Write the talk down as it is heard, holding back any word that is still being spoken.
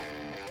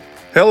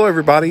Hello,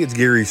 everybody. It's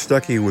Gary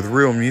Stuckey with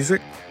Real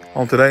Music.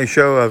 On today's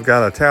show, I've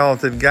got a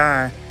talented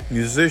guy,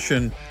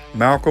 musician,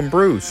 Malcolm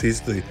Bruce. He's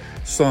the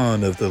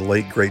son of the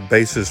late great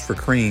bassist for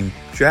Cream,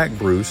 Jack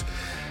Bruce.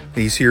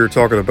 He's here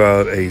talking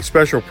about a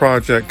special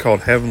project called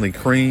Heavenly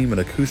Cream, an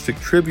acoustic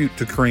tribute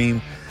to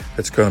Cream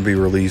that's going to be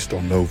released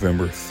on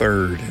November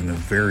 3rd, and a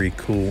very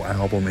cool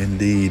album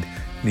indeed.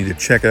 You need to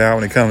check it out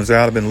when it comes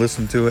out. I've been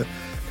listening to it.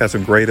 Got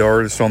some great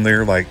artists on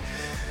there like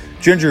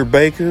Ginger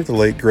Baker, the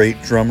late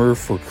great drummer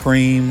for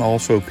Cream,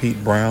 also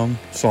Pete Brown,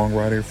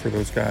 songwriter for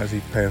those guys.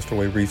 He passed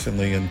away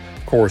recently, and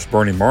of course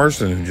Bernie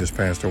Marsden, who just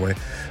passed away,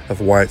 of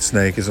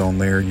Whitesnake, is on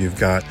there. You've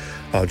got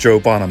Joe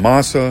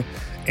Bonamassa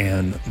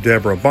and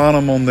Deborah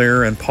Bonham on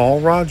there, and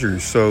Paul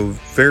Rogers. So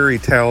very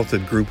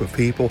talented group of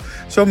people.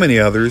 So many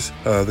others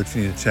that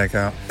you need to check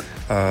out.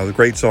 The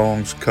great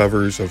songs,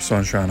 covers of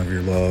Sunshine of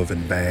Your Love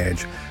and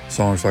Badge,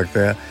 songs like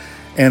that.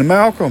 And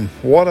Malcolm,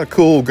 what a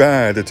cool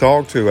guy to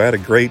talk to. I had a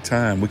great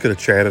time. We could have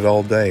chatted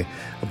all day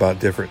about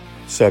different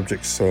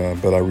subjects,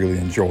 but I really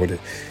enjoyed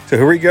it. So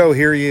here we go.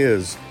 Here he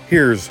is.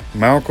 Here's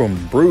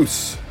Malcolm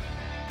Bruce.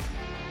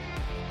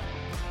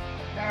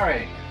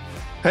 Harry.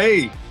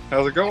 Hey,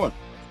 how's it going?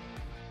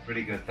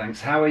 Pretty good,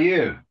 thanks. How are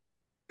you?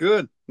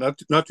 Good. Not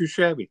too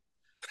shabby.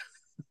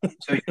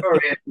 So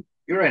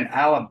you're in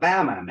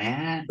Alabama,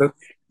 man.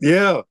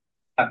 Yeah.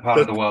 That part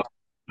of the world.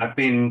 I've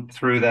been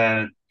through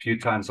there a few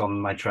times on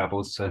my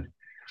travels. So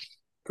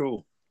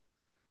cool.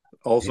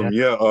 Awesome.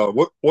 Yeah.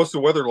 What's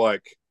the weather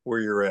like where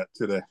you're at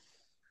today?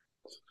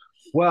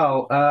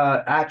 Well,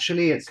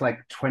 actually, it's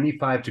like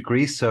 25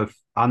 degrees, so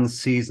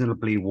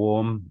unseasonably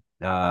warm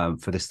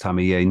for this time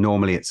of year.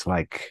 Normally, it's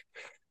like,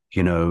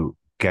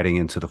 getting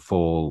into the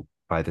fall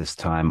by this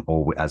time,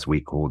 or as we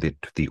called it,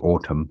 the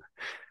autumn.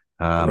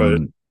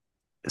 Right.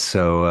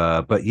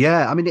 So, but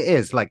yeah, I mean, it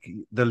is like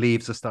the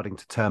leaves are starting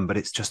to turn, but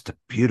it's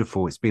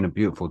been a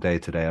beautiful day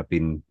today. I've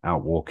been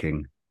out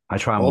walking. I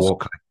try and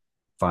walk like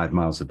 5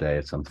 miles a day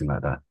or something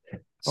like that.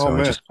 So oh,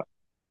 man.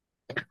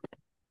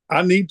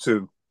 I need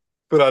to,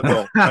 but I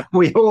don't.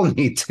 We all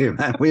need to,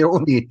 man. We all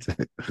need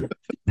to.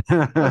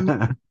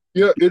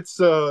 Yeah,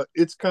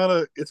 it's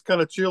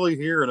kind of chilly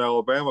here in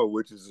Alabama,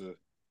 which is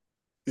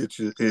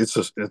it's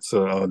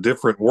a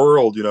different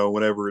world,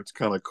 whenever it's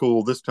kind of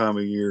cool this time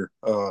of year.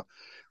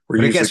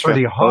 But it gets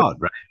really hot,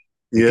 right?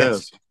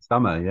 Yes.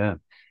 Summer, yeah.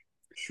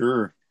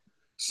 Sure.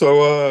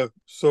 So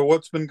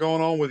what's been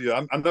going on with you?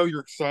 I know you're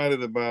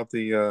excited about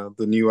the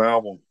new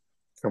album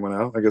coming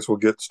out. I guess we'll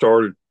get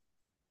started.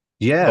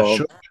 Yeah,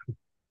 sure.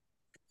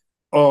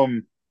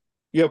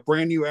 Yeah,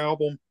 brand new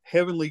album,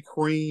 Heavenly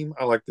Cream.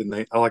 I like the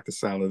name. I like the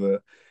sound of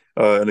that.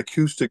 An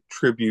acoustic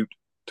tribute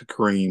to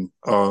Cream.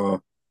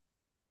 Now,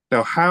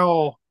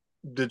 how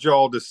did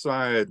y'all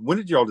decide? When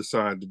did y'all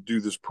decide to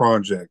do this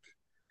project?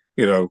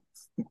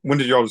 When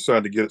did y'all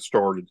decide to get it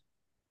started?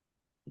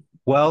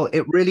 Well,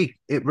 it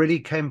really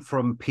came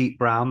from Pete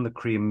Brown, the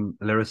Cream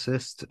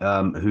lyricist,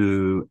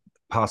 who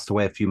passed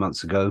away a few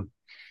months ago.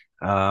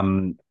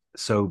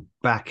 So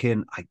back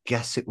in, I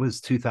guess it was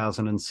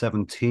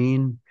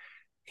 2017,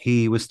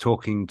 he was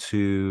talking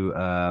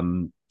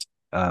to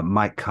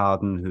Mike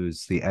Carden,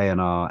 who's the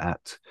A&R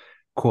at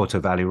Quarter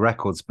Valley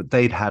Records, but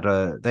they had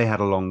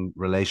a long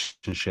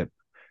relationship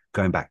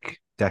going back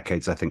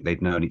decades. I think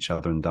they'd known each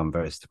other and done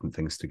various different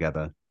things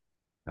together.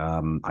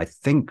 I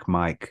think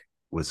Mike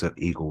was at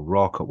Eagle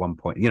Rock at one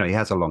point. He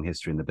has a long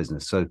history in the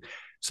business. So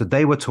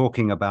they were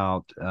talking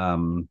about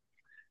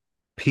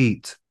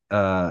Pete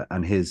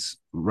and his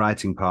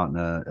writing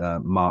partner,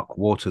 Mark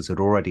Waters, had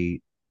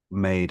already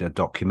made a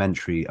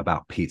documentary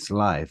about Pete's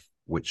life,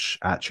 which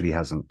actually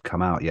hasn't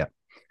come out yet.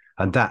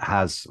 And that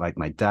has like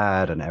my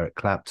dad and Eric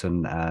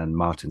Clapton and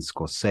Martin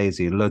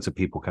Scorsese and loads of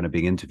people kind of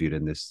being interviewed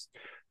in this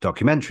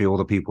documentary, all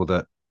the people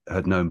that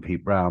had known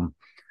Pete Brown.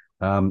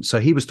 So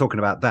he was talking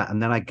about that.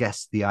 And then I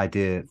guess the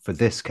idea for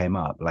this came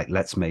up, like,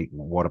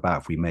 what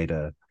about if we made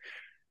a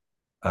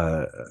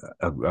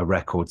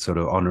record sort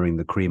of honoring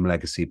the Cream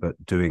legacy, but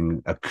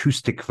doing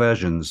acoustic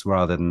versions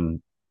rather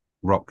than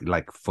rock,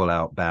 like full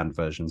out band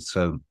versions.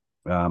 So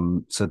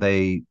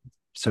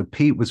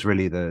Pete was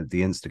really the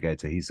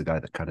instigator. He's the guy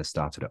that kind of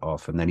started it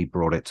off, and then he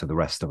brought it to the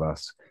rest of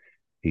us.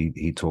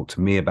 He talked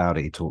to me about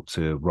it. He talked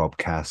to Rob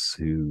Cass,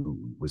 who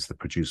was the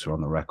producer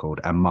on the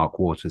record, and Mark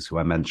Waters, who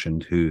I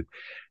mentioned, who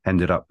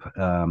ended up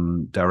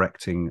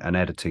directing and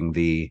editing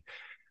the,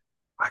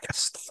 I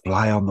guess,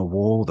 Fly on the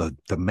Wall,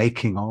 the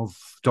making of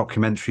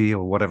documentary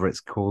or whatever it's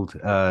called.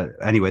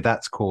 Anyway,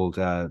 that's called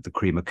the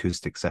Cream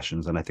Acoustic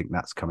Sessions, and I think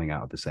that's coming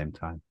out at the same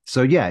time.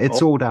 So yeah,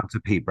 it's all down to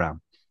Pete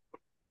Brown.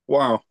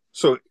 Wow.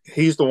 So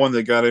he's the one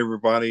that got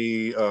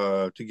everybody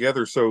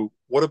together. So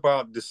what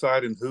about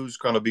deciding who's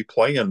going to be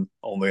playing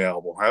on the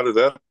album? How did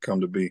that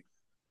come to be?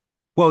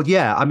 Well,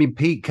 yeah, I mean,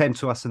 Pete came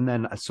to us, and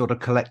then sort of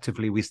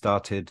collectively we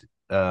started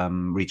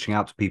reaching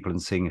out to people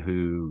and seeing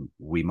who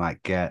we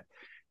might get.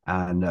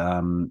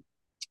 And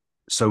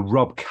so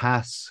Rob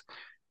Cass,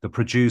 the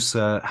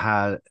producer,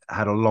 had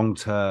a long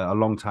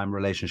time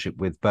relationship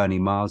with Bernie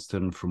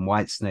Marsden from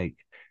Whitesnake.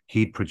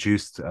 he'd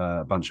produced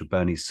a bunch of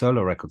Bernie's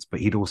solo records, but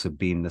he'd also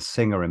been the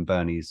singer in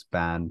Bernie's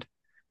band.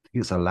 I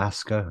think it's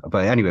Alaska,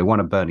 but anyway,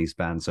 one of Bernie's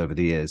bands over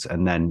the years.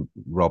 And then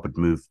Rob had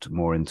moved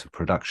more into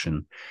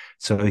production.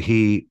 So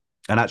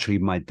and actually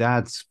my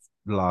dad's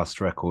last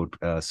record,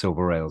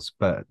 Silver Rails,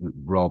 but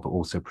Rob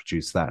also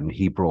produced that, and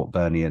he brought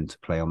Bernie in to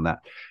play on that.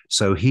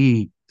 So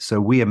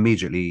we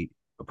immediately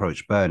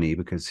approached Bernie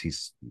because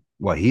he's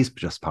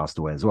just passed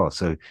away as well.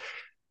 So,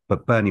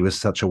 but Bernie was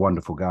such a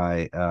wonderful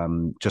guy,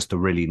 just a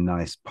really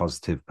nice,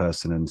 positive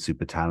person, and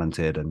super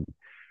talented. And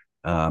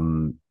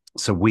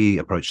so we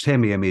approached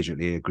him. He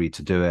immediately agreed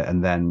to do it,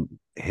 and then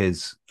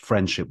his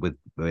friendship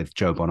with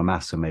Joe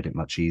Bonamassa made it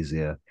much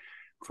easier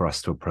for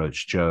us to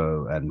approach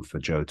Joe and for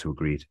Joe to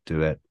agree to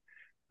do it.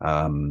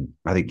 I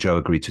think Joe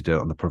agreed to do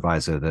it on the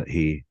proviso that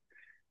he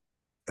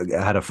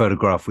had a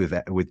photograph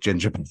with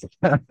Ginger.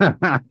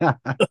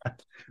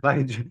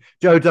 Like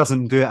Joe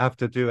doesn't have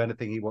to do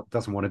anything he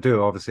doesn't want to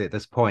do, obviously, at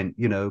this point,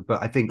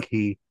 but I think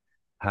he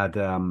had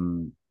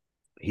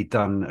he'd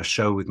done a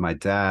show with my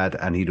dad,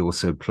 and he'd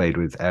also played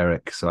with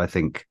Eric, so I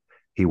think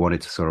he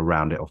wanted to sort of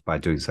round it off by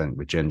doing something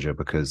with Ginger,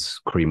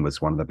 because Cream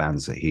was one of the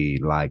bands that he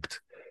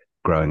liked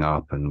growing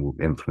up and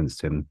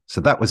influenced him.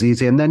 So that was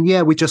easy. And then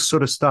we just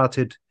sort of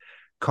started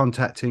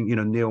contacting,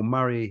 Neil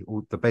Murray,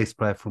 the bass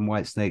player from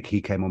Whitesnake.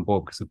 He came on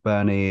board because of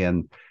Bernie,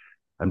 and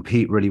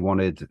Pete really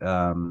wanted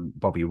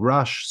Bobby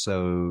Rush,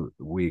 so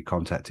we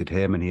contacted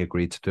him and he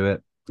agreed to do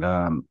it.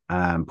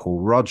 And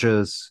Paul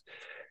Rogers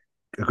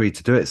agreed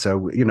to do it.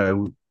 So,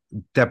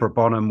 Deborah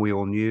Bonham, we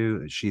all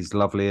knew, she's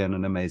lovely and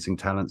an amazing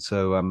talent.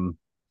 So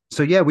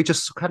we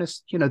just kind of,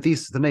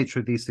 the nature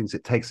of these things,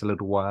 it takes a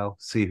little while.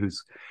 See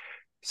who's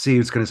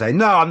going to say,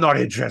 no, I'm not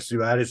interested,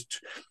 man.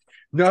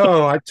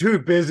 No, I'm too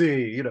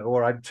busy,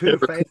 or I'm too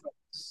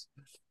famous.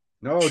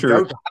 No,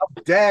 sure.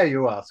 How dare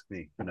you ask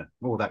me?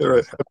 All that.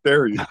 Right. How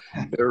dare you?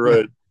 They're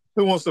right.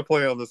 Who wants to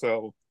play on this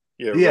album?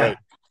 Yeah. Right.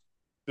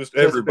 Just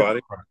everybody.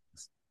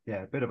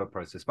 A bit of a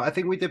process. But I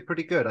think we did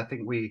pretty good. I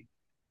think we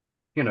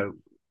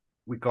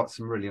got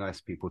some really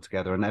nice people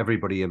together, and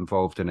everybody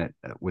involved in it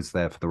was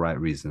there for the right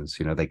reasons.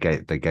 They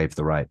gave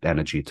the right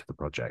energy to the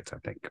project, I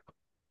think.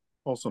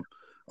 Awesome.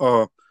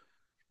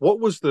 What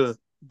was the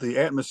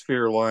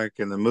atmosphere like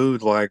and the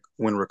mood like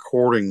when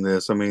recording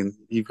this? I mean,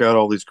 you've got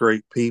all these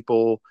great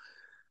people,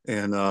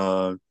 and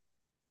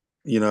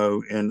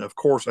and of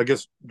course, I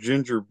guess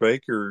Ginger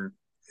Baker,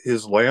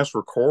 his last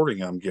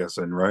recording, I'm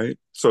guessing, right?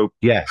 So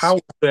yes.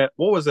 What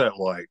was that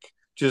like?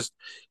 Just,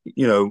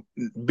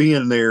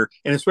 being there,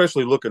 and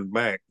especially looking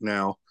back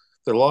now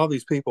that a lot of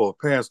these people have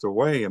passed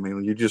away. I mean,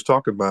 when you just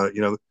talk about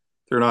it,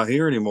 they're not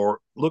here anymore.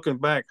 Looking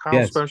back,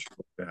 how special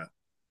was that?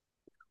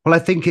 Well, I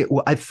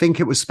think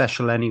it was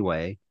special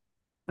anyway,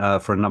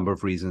 for a number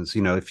of reasons.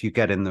 If you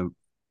get in the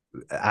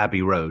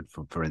Abbey Road,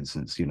 for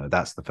instance,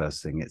 that's the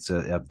first thing. It's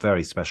a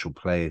very special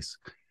place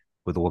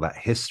with all that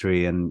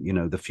history. And,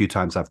 the few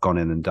times I've gone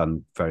in and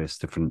done various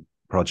different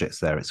projects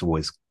there, it's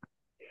always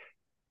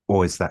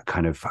that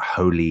kind of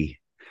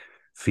holy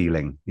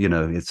feeling.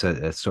 It's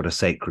a sort of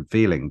sacred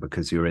feeling,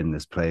 because you're in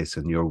this place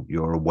and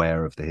you're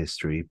aware of the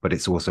history, but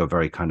it's also a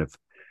very kind of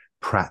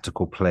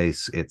practical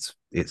place. It's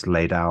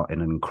laid out in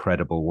an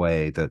incredible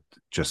way that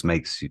just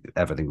makes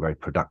everything very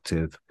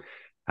productive,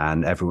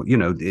 and everyone,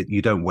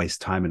 you don't waste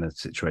time in a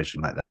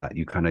situation like that.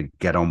 You kind of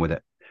get on with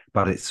it.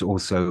 But it's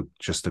also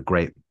just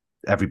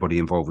everybody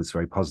involved was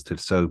very positive.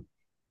 So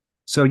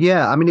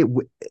I mean,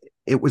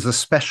 it was a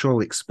special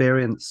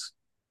experience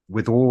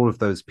with all of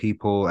those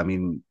people. I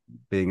mean,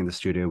 being in the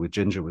studio with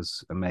Ginger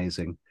was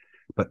amazing,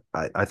 but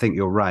I think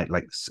you're right.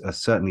 Like,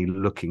 certainly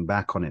looking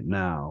back on it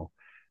now,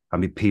 I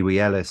mean, Pee Wee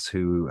Ellis,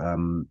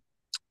 who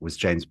was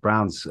James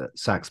Brown's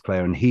sax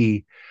player, and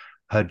he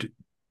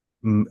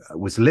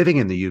was living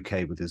in the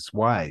UK with his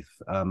wife,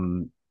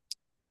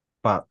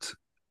 but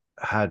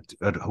had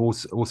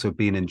also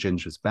been in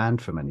Ginger's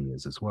band for many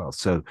years as well.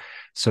 So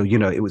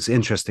it was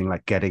interesting,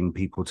 like getting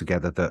people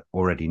together that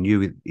already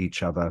knew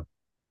each other.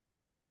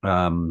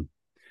 And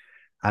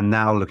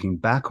now looking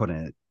back on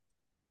it,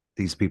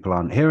 these people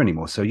aren't here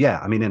anymore. So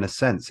I mean, in a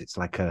sense, it's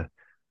like a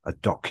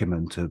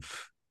document of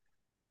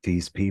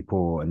these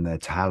people and their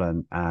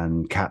talent,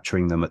 and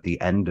capturing them at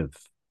the end of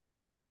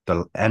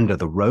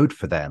the road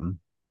for them.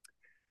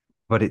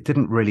 But it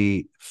didn't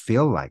really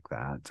feel like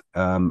that,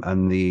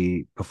 and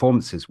the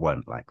performances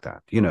weren't like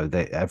that.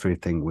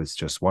 Everything was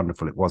just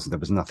wonderful. There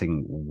was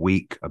nothing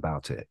weak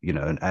about it.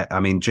 And I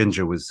mean,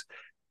 Ginger's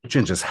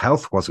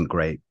health wasn't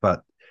great,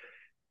 but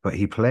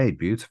he played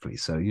beautifully.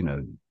 So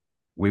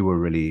we were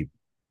really,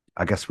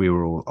 I guess we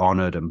were all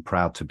honored and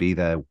proud to be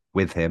there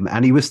with him.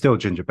 And he was still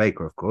Ginger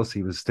Baker, of course.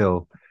 He was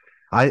still,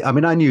 I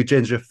mean, I knew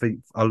Ginger for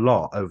a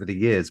lot over the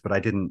years, but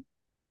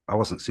I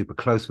wasn't super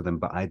close with him,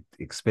 but I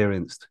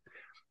experienced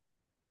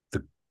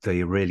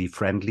the really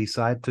friendly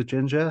side to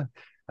Ginger.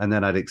 And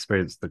then I'd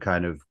experienced the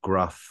kind of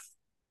gruff,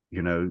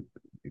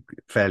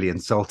 fairly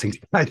insulting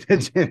side to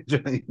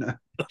Ginger,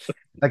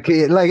 like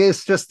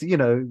it's just,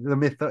 the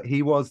myth that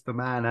he was the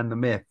man and the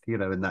myth,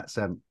 in that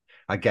sense.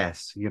 I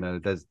guess,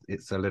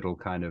 it's a little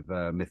kind of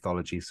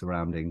mythology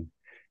surrounding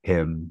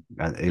him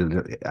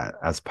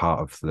as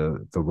part of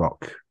the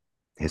rock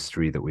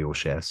history that we all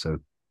share. So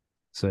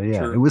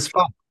yeah, it Sure. was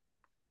fun.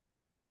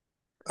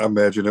 I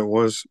imagine it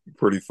was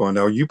pretty fun.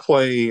 Now you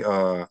play,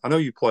 I know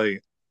you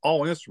play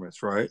all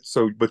instruments, right?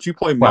 So, but you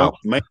play Well,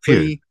 a few.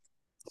 mainly,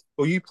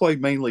 well, you play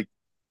mainly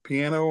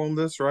piano on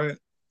this, right?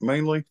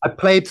 Mainly I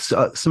played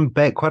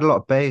quite a lot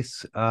of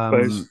bass,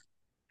 bass.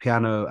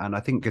 piano, and I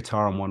think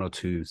guitar on one or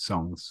two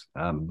songs.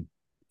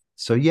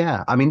 So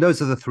yeah, I mean,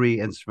 those are the three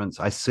instruments.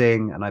 I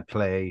sing and I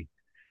play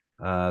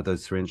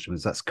those three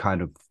instruments. That's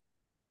kind of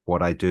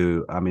what I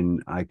do. I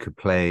mean, I could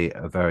play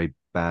a very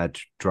bad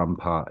drum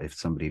part if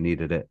somebody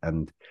needed it,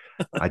 and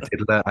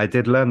I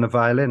did learn the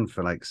violin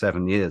for like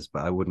 7 years,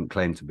 but I wouldn't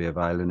claim to be a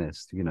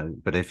violinist, you know.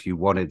 But if you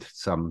wanted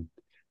some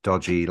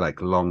dodgy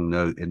like long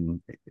note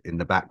in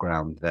the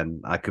background,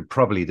 then I could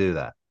probably do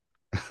that.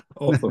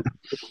 Awesome.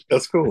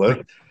 That's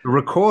cool. The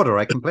recorder,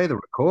 I can play the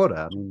recorder.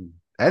 I mean,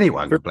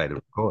 anyone can play the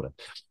recorder.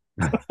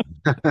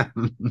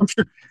 I'm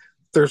sure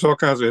there's all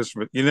kinds of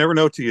instruments. You never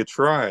know till you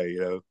try, you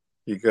know.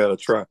 You gotta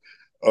try.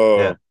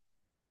 Uh, Yeah,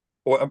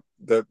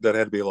 that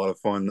had to be a lot of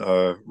fun,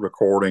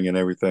 recording and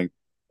everything.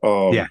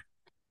 yeah, Um,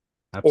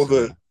 well,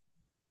 the absolutely.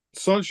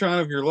 Sunshine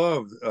of Your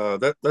Love,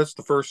 that's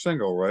the first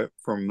single, right?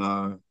 From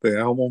the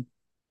album.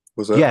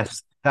 Was that?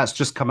 Yes, that's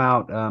just come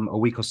out a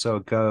week or so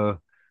ago.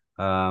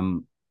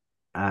 Um,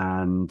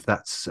 and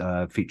that's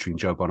featuring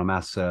Joe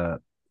Bonamassa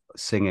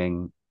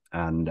singing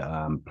and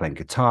playing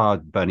guitar,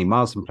 Bernie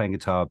Marsden playing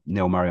guitar,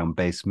 Neil Murray on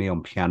bass, me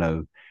on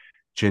piano,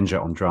 Ginger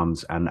on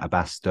drums, and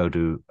Abbas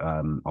Dodu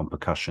on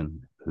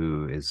percussion,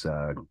 who is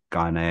a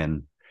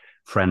Ghanaian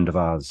friend of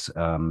ours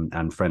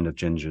and friend of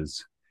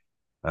Ginger's,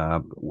 uh,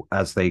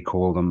 as they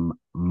call them,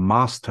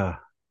 master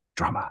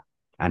drummer.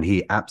 And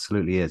he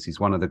absolutely is. He's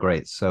one of the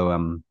greats.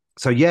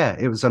 So yeah,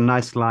 it was a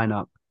nice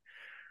lineup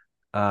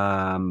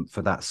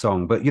for that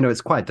song. But you know,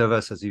 it's quite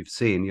diverse as you've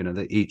seen. You know,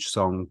 that each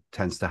song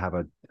tends to have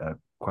a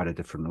quite a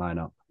different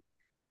lineup.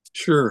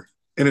 Sure.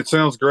 And it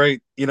sounds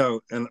great, you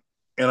know, and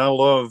I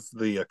love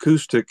the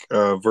acoustic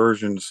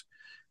versions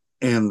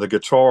and the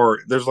guitar.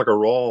 There's like a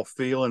raw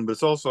feeling, but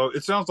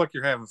it sounds like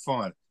you're having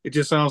fun. It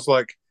just sounds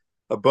like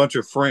a bunch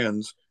of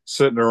friends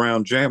sitting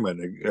around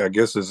jamming. I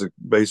guess is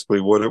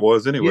basically what it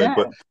was anyway, Yeah,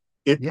 but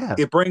it yeah,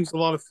 it brings a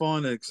lot of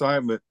fun and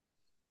excitement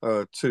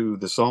to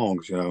the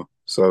songs, you know.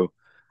 So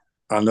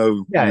I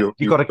know yeah. You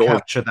you got to enjoy.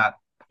 capture that.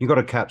 You got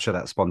to capture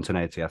that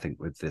spontaneity. I think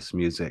with this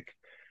music,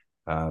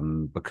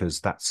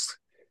 because that's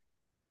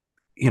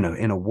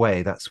in a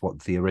way that's what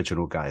the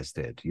original guys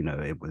did. You know,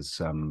 it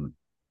was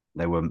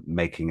they were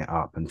making it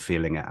up and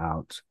feeling it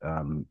out.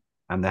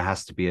 And there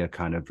has to be a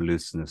kind of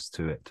looseness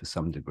to it to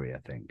some degree. I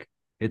think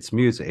it's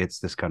music. It's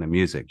this kind of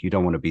music. You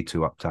don't want to be too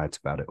uptight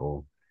about it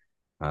all.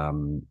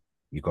 Um,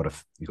 you got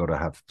to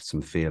have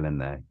some feel in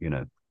there. You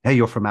know, hey,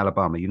 you're from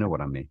Alabama. You know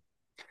what I mean.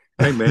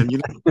 Hey man, you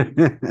know,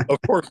 of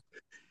course.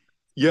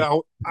 Yeah,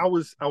 I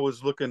was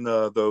looking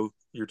though.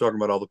 You're talking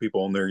about all the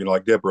people on there, you know,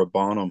 like Deborah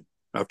Bonham.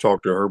 I've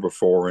talked to her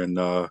before, and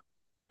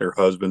her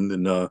husband,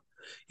 and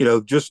you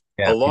know, just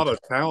a Yeah, lot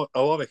of talent,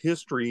 a lot of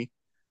history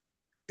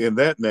in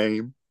that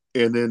name,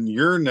 and then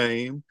your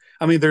name.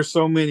 I mean, there's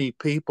so many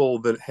people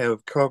that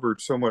have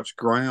covered so much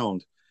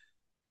ground,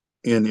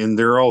 and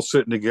they're all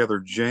sitting together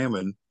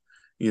jamming,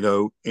 you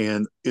know,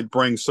 and it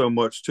brings so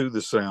much to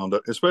the sound,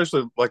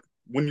 especially like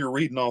when you're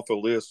reading off a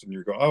list and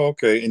you're going, oh,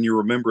 okay, and you're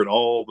remembering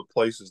all the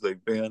places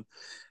they've been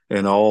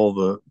and all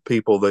the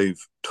people they've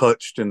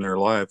touched in their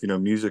life. You know,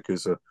 music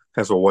has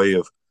a way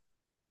of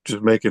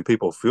just making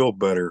people feel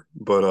better.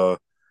 But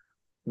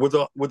with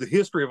the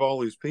history of all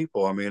these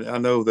people, I mean, I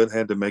know that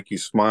had to make you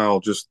smile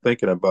just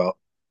thinking about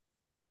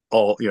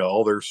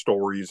all their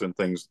stories and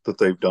things that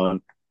they've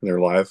done in their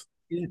life.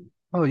 yeah.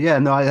 Oh yeah,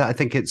 no, I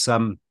think it's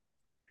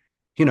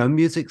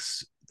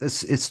music's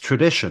it's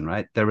tradition,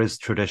 right? There is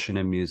tradition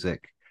in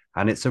music,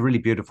 and it's a really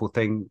beautiful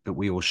thing that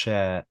we all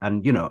share.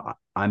 And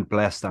I'm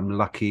blessed, I'm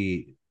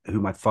lucky who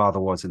my father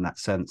was in that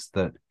sense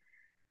that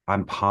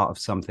I'm part of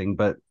something.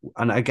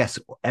 And I guess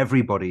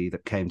everybody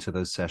that came to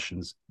those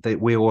sessions,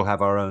 we all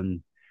have our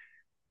own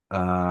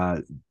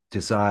uh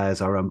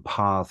desires, our own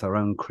path, our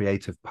own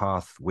creative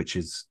path, which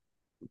is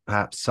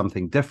perhaps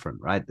something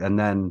different, right? And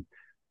then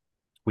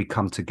we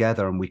come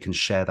together and we can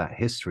share that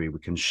history. We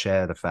can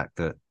share the fact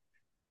that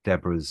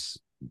Deborah's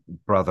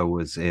brother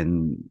was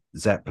in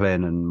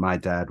Zeppelin and my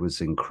dad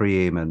was in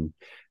Cream, and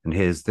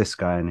here's this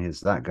guy and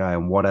here's that guy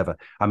and whatever.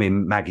 I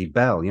mean, Maggie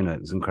Bell,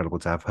 it was incredible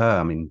to have her.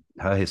 I mean,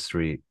 her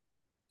history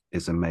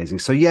is amazing.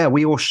 So yeah,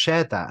 we all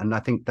shared that, and I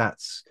think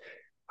that's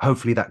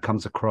hopefully that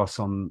comes across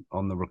on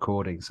the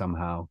recording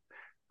somehow.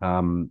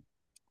 Um,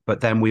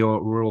 but then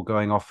we're all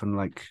going off and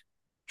like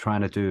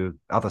trying to do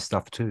other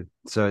stuff too.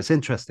 So it's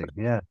interesting.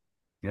 Yeah,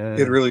 yeah,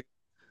 It yeah. really,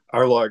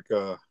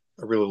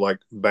 I really like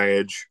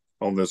Badge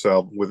on this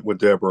album with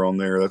Deborah on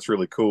there. That's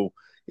really cool.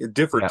 A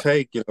different Yeah.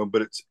 take, you know,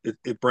 but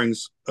it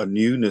brings a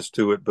newness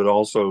to it, but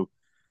also,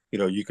 you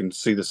know, you can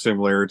see the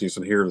similarities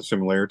and hear the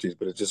similarities,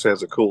 but it just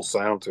has a cool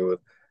sound to it.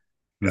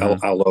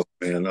 Mm-hmm. I love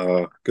it,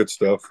 man. Good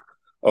stuff.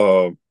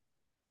 Uh,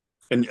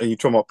 and you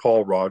talking about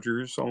Paul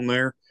Rogers on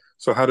there.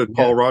 So how did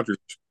Yeah. Paul Rogers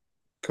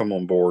come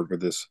on board with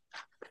this?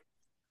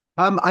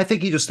 I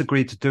think he just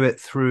agreed to do it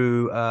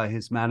through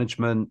his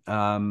management.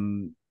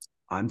 I'm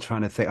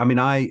trying to think. I mean,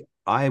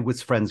 I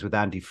was friends with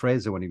Andy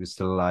Fraser when he was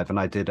still alive, and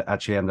I did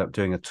actually end up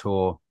doing a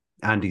tour,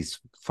 Andy's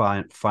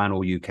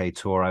final UK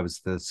tour. I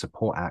was the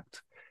support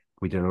act.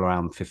 We did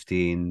around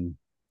 15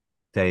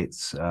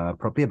 dates,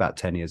 probably about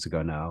 10 years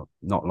ago now,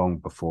 not long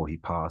before he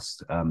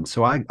passed.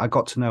 So I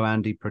got to know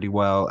Andy pretty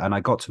well, and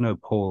I got to know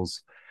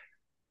Paul's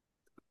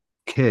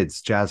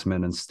kids,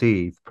 Jasmine and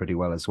Steve, pretty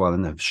well as well,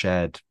 and have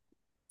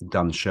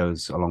done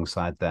shows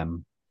alongside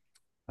them.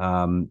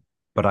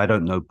 But I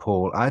don't know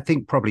Paul. I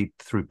think probably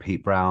through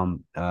Pete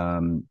Brown,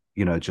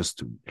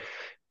 just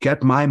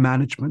get my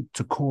management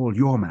to call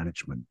your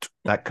management,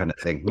 that kind of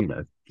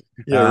thing.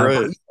 Yeah,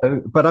 right.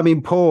 But I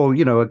mean, Paul,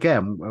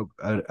 again,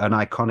 an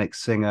iconic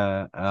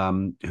singer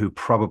who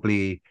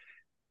probably,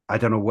 I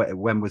don't know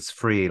when was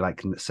Free,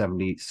 like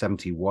 70,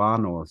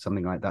 71 or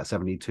something like that,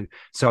 72.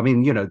 So, I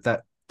mean,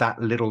 that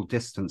little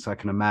distance, I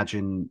can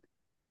imagine.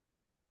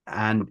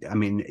 And I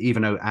mean,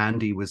 even though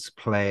Andy was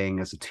playing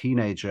as a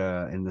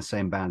teenager in the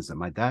same bands that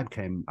my dad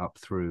came up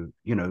through,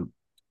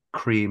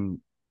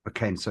 Cream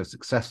became so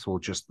successful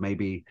just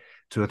maybe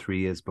 2 or 3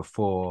 years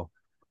before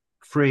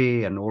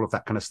Free and all of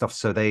that kind of stuff.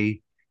 So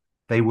they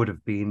would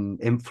have been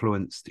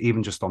influenced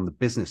even just on the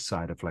business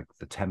side of like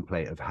the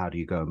template of how do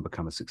you go and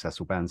become a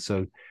successful band.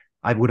 So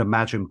I would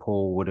imagine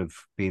Paul would have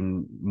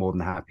been more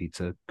than happy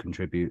to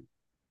contribute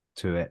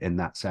to it in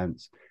that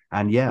sense.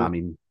 And yeah, I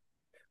mean,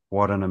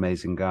 what an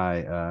amazing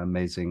guy,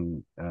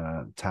 amazing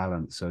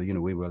talent. So,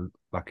 we were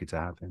lucky to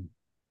have him.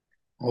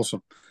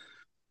 Awesome.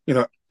 I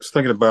was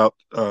thinking about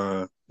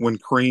when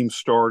Cream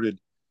started,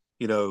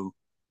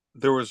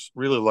 there was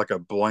really like a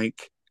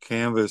blank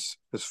canvas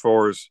as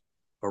far as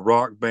a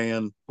rock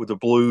band with the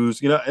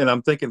blues, and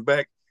I'm thinking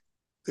back,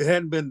 it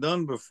hadn't been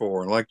done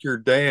before. And like your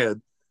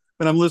dad,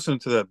 and I'm listening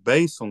to that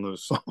bass on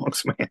those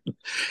songs, man,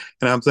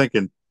 and I'm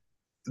thinking,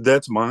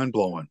 that's mind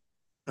blowing.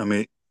 I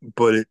mean,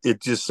 but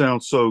it just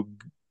sounds so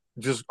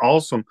just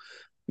awesome,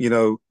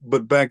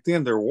 but back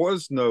then there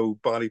was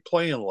nobody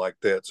playing like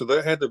that. So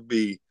that had to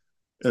be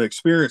an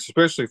experience,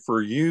 especially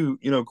for you,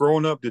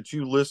 growing up. Did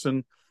you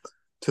listen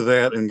to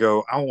that and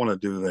go, I want to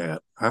do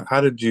that?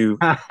 How did you,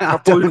 I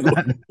don't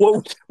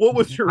know. what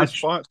was your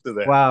response to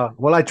that? Wow.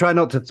 Well, I try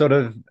not to sort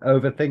of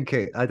overthink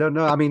it. I don't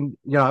know. I mean,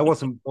 I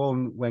wasn't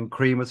born when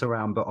Cream was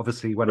around, but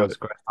obviously when I Right. was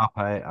growing up,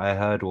 I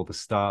heard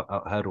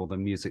heard all the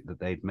music that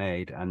they'd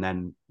made, and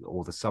then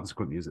all the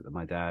subsequent music that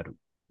my dad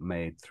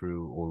made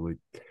through all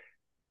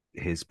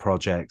his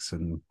projects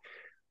and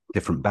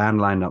different band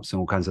lineups and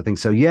all kinds of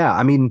things. So yeah,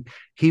 I mean,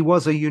 he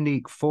was a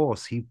unique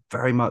force. He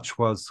very much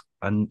was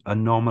an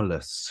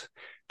anomalous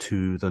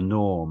to the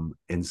norm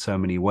in so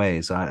many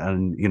ways.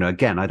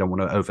 Again, I don't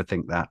want to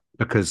overthink that,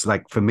 because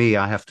like for me,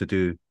 I have to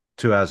do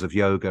 2 hours of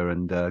yoga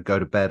and go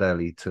to bed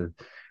early to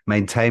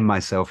maintain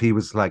myself. He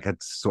was like a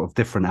sort of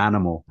different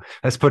animal.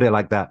 Let's put it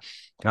like that.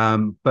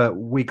 But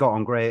we got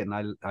on great, and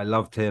I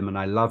loved him, and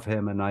I love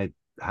him, and I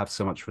have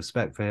so much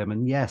respect for him.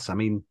 And yes, I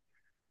mean,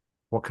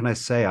 what can I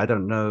say? I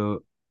don't know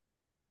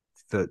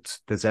that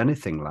there's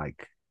anything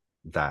like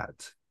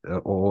that,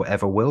 or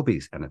ever will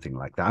be anything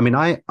like that. I mean,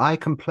 I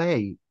can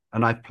play,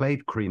 and I've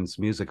played Cream's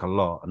music a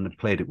lot, and I've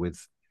played it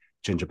with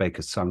Ginger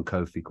Baker's son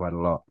Kofi quite a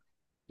lot,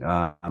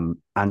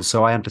 and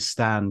so I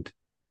understand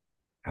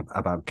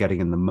about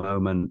getting in the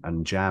moment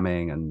and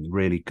jamming and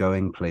really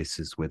going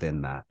places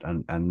within that,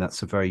 and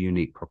that's a very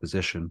unique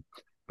proposition.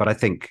 But I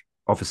think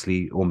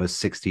obviously almost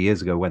 60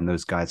 years ago, when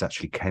those guys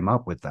actually came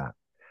up with that,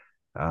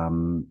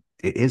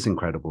 it is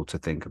incredible to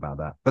think about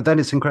that. But then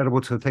it's incredible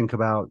to think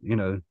about,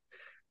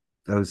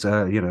 those,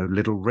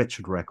 Little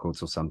Richard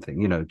records or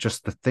something,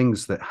 just the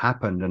things that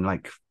happened. And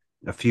like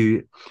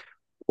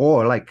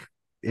or like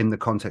in the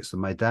context of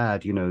my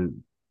dad,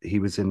 he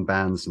was in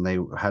bands and they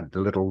had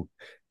the little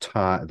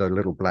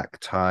black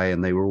tie,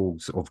 and they were all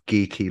sort of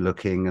geeky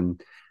looking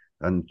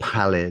and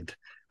pallid.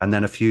 And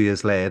then a few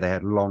years later, they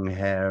had long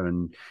hair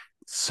and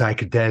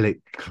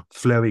psychedelic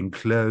flowing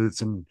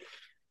clothes, and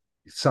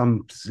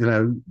some,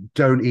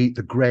 don't eat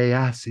the gray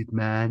acid,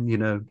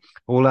 man,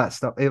 all that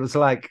stuff. It was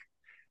like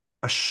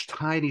a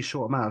tiny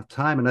short amount of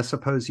time. And I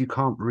suppose you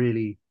can't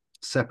really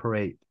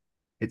separate.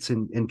 It's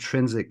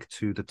intrinsic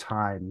to the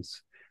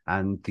times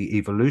and the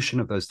evolution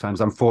of those times.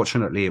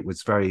 Unfortunately, it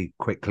was very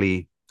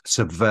quickly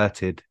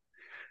subverted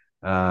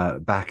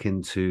back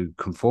into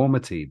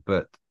conformity.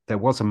 But there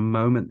was a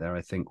moment there,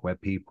 I think, where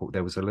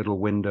there was a little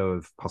window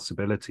of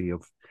possibility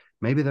of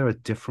maybe there are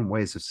different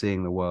ways of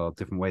seeing the world,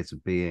 different ways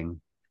of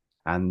being,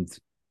 and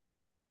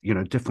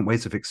different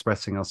ways of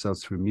expressing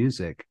ourselves through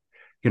music.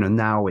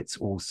 Now it's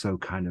also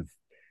kind of,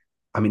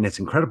 I mean, it's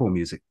incredible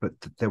music, but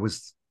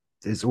there's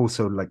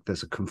also like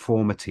there's a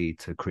conformity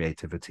to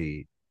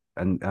creativity,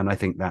 and I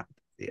think that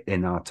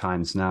in our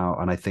times now,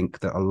 and I think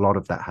that a lot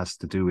of that has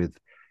to do with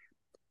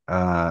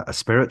a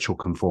spiritual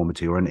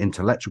conformity or an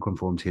intellectual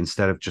conformity,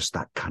 instead of just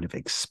that kind of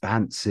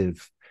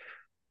expansive,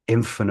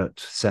 infinite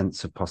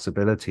sense of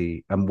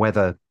possibility. And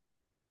whether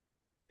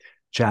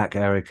Jack,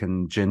 Eric,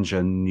 and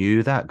Ginger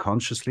knew that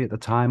consciously at the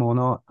time or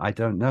not. I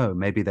don't know.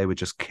 Maybe they were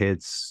just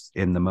kids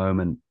in the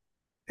moment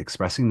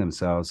expressing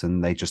themselves,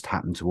 and they just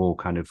happened to all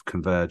kind of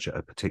converge at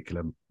a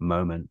particular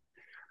moment.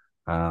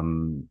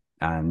 And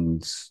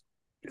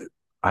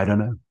I don't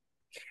know.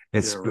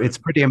 Yeah, right. It's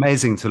pretty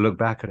amazing to look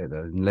back at it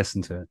though and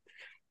listen to it.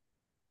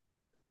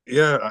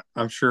 Yeah,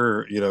 I'm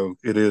sure,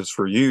 it is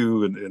for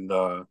you and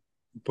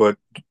but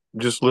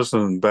just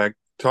listening back,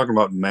 talking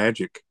about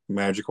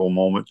magical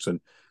moments and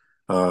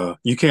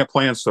you can't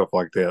plan stuff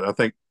like that. I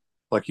think,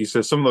 like you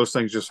said, some of those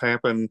things just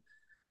happen,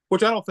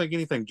 which I don't think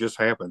anything just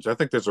happens. I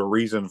think there's a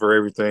reason for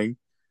everything.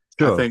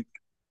 I Sure. think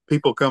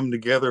people come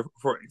together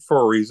for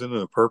a reason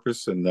and a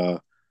purpose and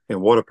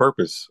what a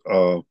purpose.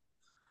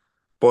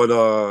 But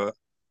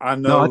I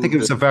No, I think know it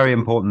was that a very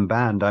important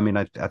band. I mean,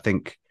 I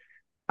think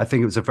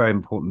it was a very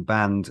important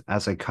band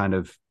as a kind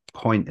of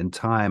point in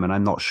time, and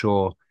I'm not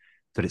sure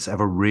that it's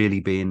ever really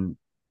been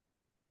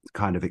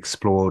kind of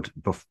explored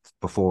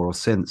before or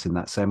since in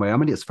that same way. I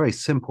mean, it's very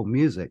simple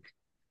music.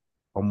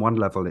 On one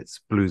level, it's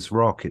blues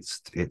rock,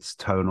 it's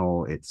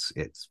tonal, it's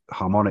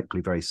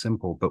harmonically very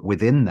simple, but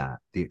within that,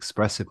 the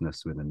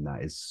expressiveness within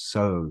that is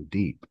so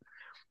deep.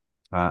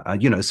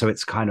 So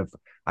it's kind of,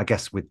 I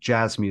guess, with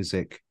jazz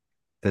music,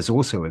 there's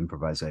also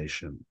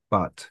improvisation,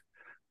 but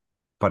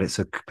it's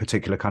a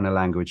particular kind of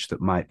language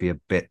that might be a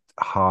bit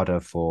harder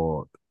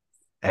for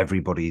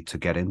everybody to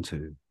get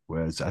into.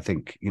 Whereas I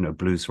think,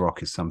 blues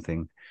rock is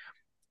something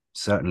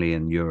certainly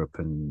in Europe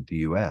and the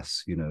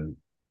US,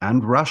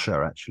 and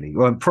Russia actually,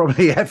 well,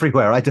 probably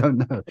everywhere. I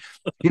don't know.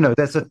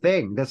 There's a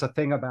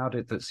thing about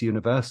it that's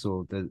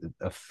universal,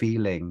 a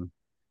feeling.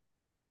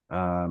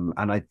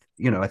 And I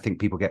think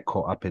people get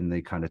caught up in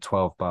the kind of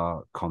 12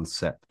 bar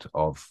concept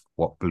of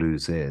what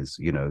blues is,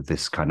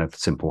 this kind of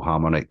simple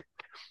harmonic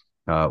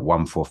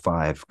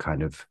 1-4-5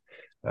 kind of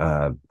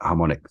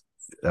harmonic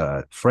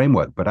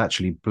framework, but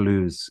actually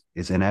blues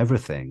is in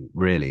everything,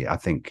 really. I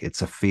think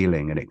it's a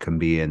feeling, and it can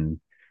be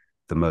in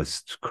the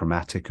most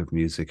chromatic of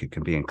music, it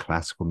can be in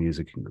classical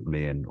music, it can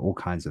be in all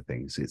kinds of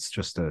things. It's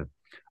just a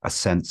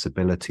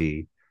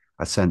sensibility,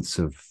 a sense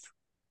of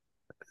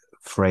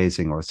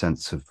phrasing, or a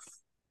sense of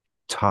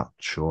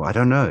touch, or I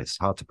don't know, it's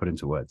hard to put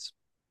into words.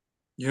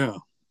 yeah,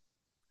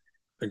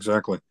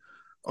 exactly.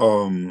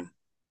 Um,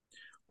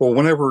 well,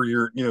 whenever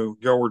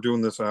y'all were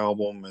doing this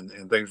album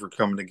and things were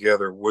coming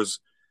together,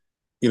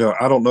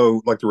 I don't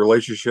know, like the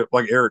relationship,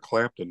 like Eric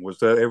Clapton, was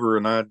that ever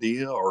an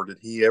idea, or did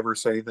he ever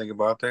say anything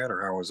about that,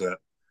 or how was that?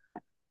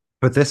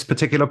 But this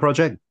particular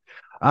project,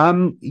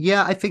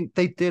 yeah, I think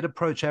they did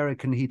approach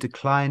Eric and he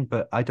declined,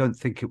 but I don't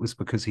think it was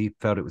because he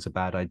felt it was a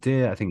bad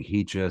idea. I think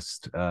he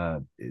just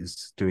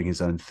is doing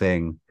his own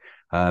thing.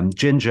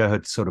 Ginger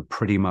had sort of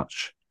pretty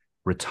much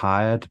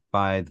retired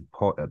by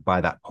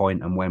that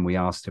point, and when we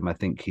asked him, I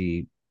think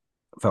he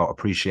felt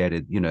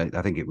appreciated.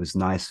 I think it was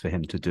nice for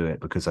him to do it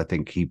because I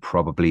think he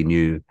probably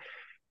knew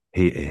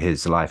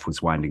his life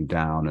was winding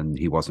down and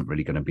he wasn't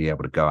really going to be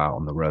able to go out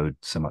on the road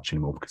so much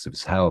anymore because of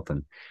his health.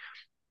 And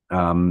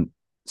um,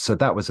 so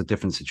that was a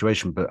different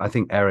situation. But I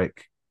think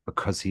Eric,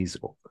 because he's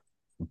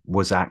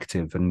was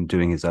active and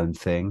doing his own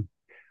thing,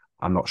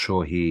 I'm not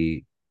sure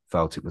he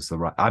felt it was the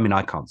right. I mean,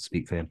 I can't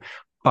speak for him,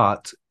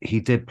 but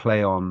he did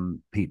play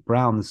on Pete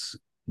Brown's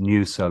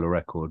new solo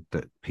record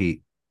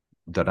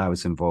that I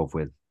was involved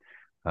with,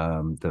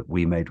 that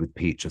we made with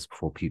Pete just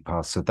before Pete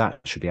passed. So that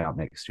should be out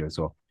next year as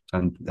well.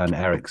 And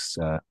Eric's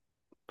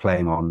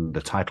playing on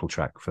the title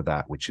track for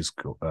that, which is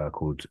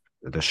called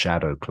The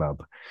Shadow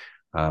Club.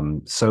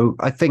 So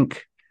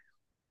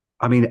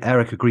I mean,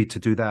 Eric agreed to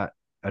do that,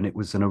 and it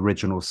was an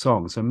original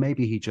song. So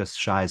maybe he just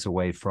shies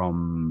away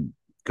from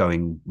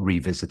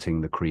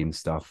revisiting the Cream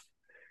stuff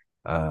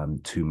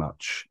too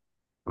much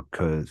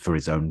because for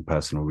his own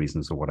personal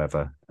reasons or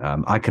whatever.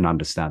 I can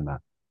understand that.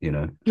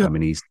 Yeah, I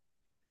mean,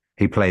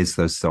 he plays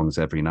those songs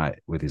every night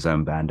with his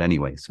own band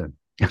anyway. So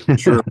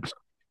sure,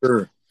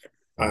 sure.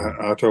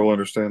 I totally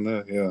understand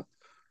that. Yeah.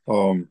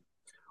 Um,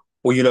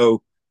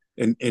 well,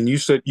 and you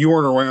said you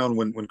weren't around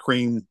when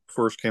Cream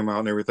first came out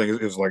and everything.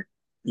 It was like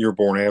you're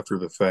born after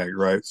the fact,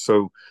 right?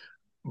 So,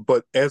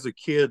 but as a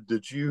kid,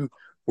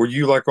 were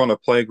you like on a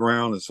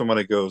playground and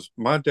somebody goes,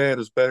 "My dad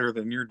is better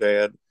than your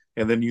dad,"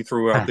 and then you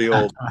threw out the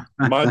old,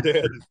 "My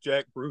dad is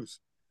Jack Bruce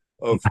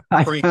of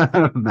I Cream,"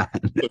 know, man.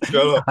 so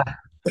shut up.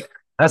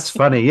 That's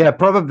funny. Yeah,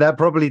 that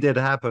probably did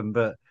happen,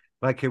 but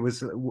like it was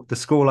the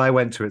school I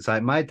went to. It's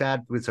like my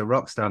dad was a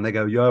rock star, and they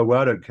go, "Yo,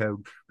 well, I don't care."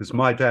 Because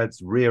my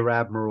dad's rear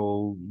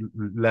admiral,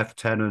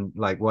 lieutenant,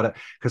 like what?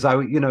 Because I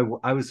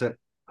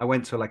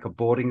went to like a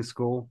boarding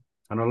school,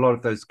 and a lot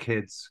of those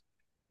kids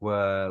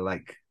were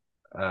like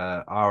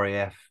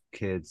RAF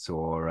kids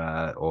or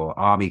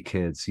army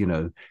kids,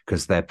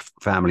 because their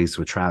families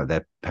were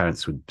their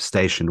parents were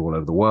stationed all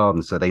over the world,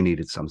 and so they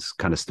needed some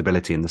kind of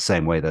stability in the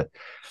same way that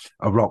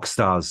a rock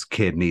star's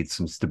kid needs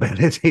some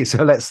stability.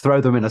 So let's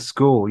throw them in a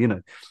school,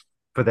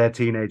 for their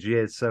teenage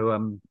years.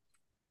 So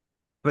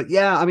but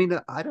yeah, I mean,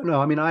 I don't know.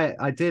 I mean,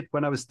 I did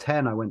when I was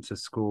 10, I went to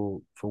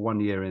school for 1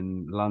 year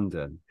in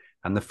London,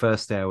 and the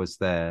first day I was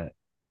there,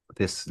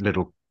 this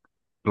little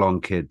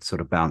blonde kid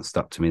sort of bounced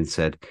up to me and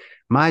said,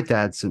 "My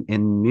dad's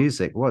in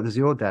music. What does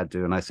your dad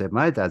do?" And I said,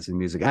 "My dad's in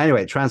music."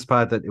 Anyway, it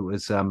transpired that it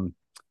was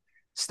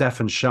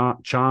Stephen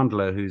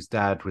Chandler, whose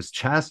dad was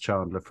Chaz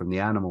Chandler from the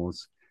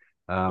Animals,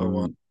 Oh,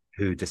 wow.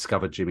 who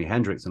discovered Jimi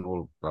Hendrix and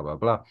all blah blah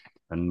blah,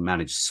 and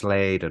managed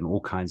Slade and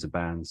all kinds of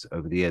bands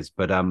over the years.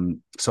 But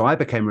so I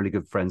became really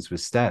good friends with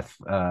Steph,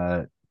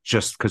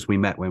 just because we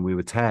met when we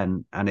were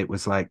 10, and it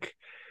was like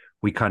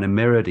we kind of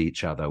mirrored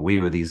each other. We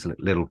were these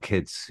little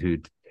kids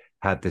who'd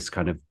had this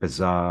kind of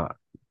bizarre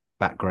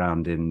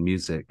background in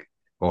music,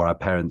 or our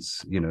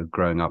parents,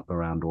 growing up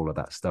around all of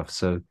that stuff.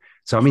 So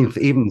I mean,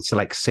 even so,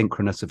 like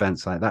synchronous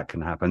events like that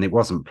can happen. It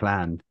wasn't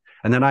planned.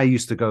 And then I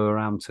used to go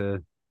around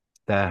to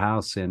their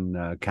house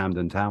in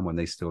Camden Town when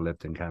they still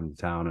lived in Camden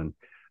Town, and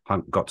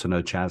got to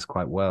know Chaz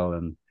quite well,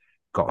 and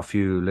got a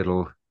few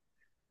little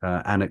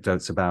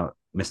anecdotes about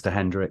Mr.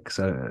 Hendrix.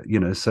 So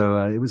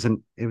it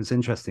was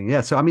interesting.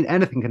 Yeah. So I mean,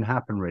 anything can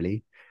happen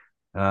really,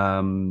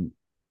 and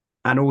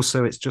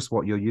also it's just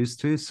what you're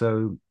used to.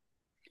 So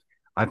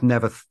I've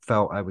never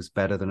felt I was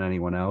better than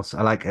anyone else.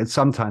 And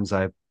sometimes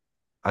I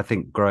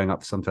think growing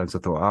up, sometimes I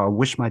thought, oh, I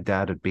wish my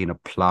dad had been a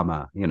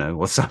plumber,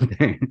 or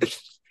something.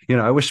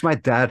 I wish my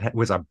dad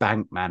was a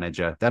bank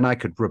manager. Then I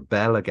could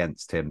rebel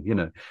against him.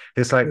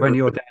 It's like when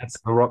your dad's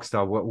a rock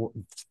star,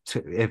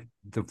 if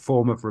the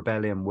form of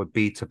rebellion would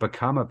be to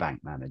become a bank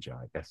manager,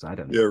 I guess. I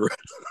don't Yeah, know.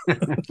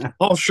 right.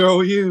 I'll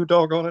show you,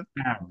 doggone it.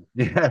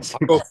 Yes.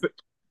 I'll go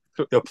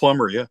a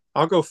plumber, yeah.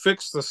 I'll go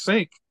fix the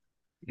sink.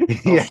 I'll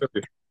Yeah. show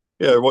you.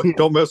 Yeah, what? Yeah.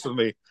 Don't mess with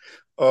me.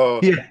 Uh,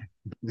 Yeah.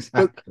 but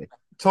Exactly.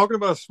 talking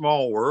about a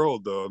small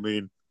world, though, I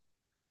mean,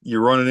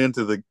 you're running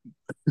into the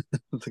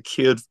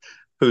kid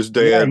whose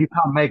Yeah, dad. you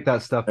can't make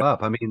that stuff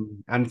up. I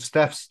mean, and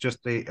Steph's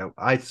just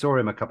I saw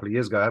him a couple of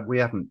years ago. We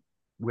haven't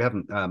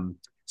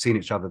seen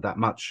each other that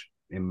much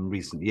in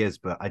recent years,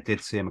 but I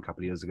did see him a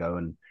couple of years ago,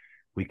 and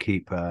we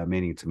keep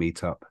meaning to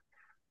meet up.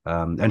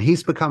 And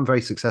he's become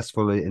very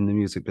successful in the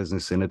music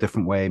business in a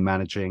different way,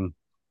 managing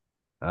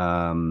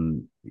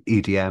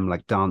EDM,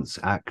 like dance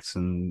acts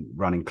and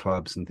running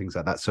clubs and things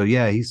like that. So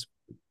yeah, he's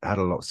had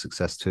a lot of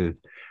success too.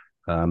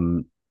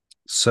 Um,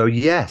 so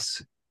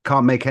yes,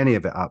 can't make any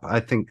of it up. I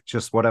think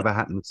just whatever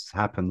happens.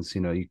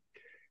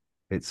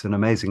 It's an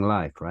amazing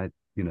life, right?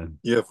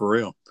 Yeah, for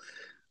real.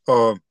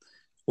 Uh,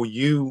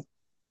 well,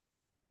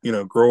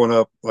 growing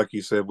up, like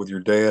you said, with your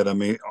dad, I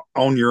mean,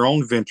 on your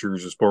own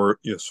ventures as far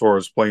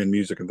as playing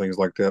music and things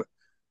like that,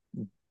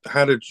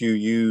 how did you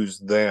use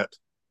that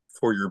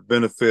for your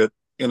benefit?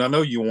 And I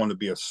know you want to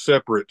be a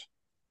separate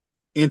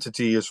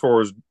entity as far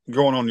as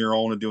going on your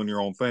own and doing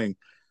your own thing,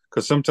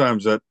 because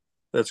sometimes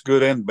that's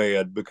good and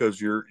bad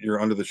because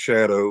you're under the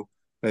shadow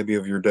maybe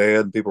of your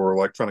dad, and people are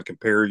like trying to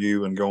compare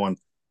you and going,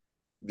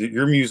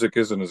 your music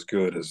isn't as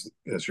good as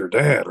your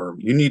dad, or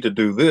you need to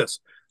do this.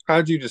 How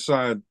did you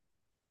decide,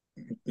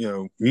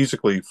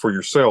 musically for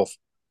yourself,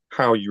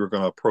 how you were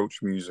going to approach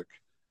music?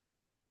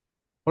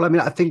 Well, I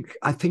mean, I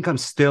think I'm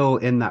still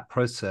in that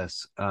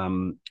process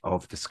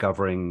of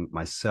discovering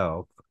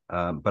myself,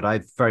 but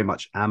I very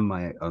much am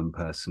my own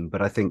person.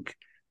 But I think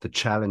the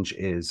challenge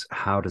is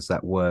how does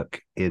that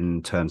work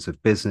in terms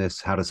of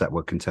business? How does that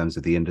work in terms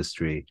of the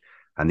industry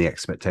and the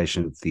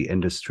expectation of the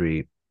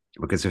industry?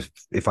 Because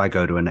if I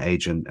go to an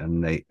agent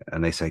and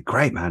they say,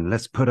 "Great, man,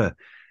 let's put a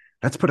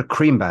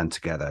cream band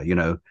together,"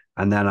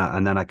 and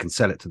then I can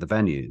sell it to the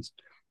venues,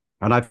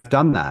 and I've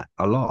done that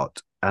a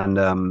lot, and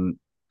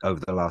over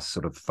the last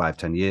sort of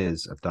 5-10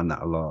 years, I've done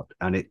that a lot,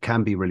 and it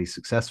can be really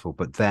successful.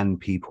 But then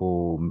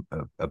people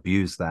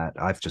abuse that.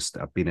 I've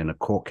been in a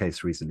court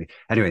case recently.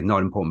 Anyway,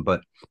 not important,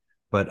 but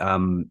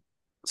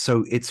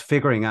so it's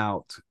figuring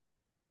out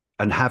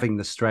and having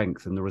the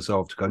strength and the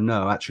resolve to go,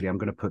 no, actually, I'm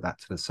going to put that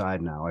to the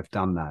side now. I've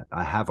done that.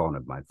 I have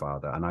honored my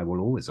father, and I will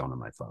always honor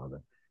my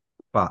father.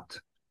 But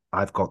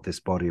I've got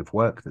this body of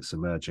work that's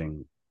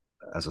emerging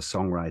as a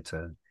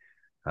songwriter,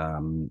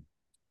 um,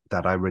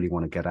 that I really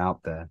want to get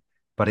out there.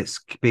 But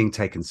it's being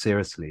taken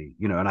seriously,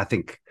 and I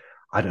think,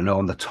 I don't know,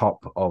 on the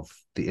top of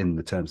in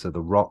the terms of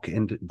the rock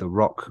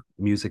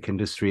music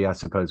industry, I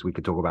suppose we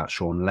could talk about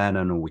Sean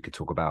Lennon, or we could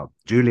talk about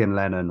Julian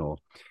Lennon, or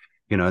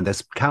and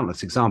there's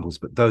countless examples,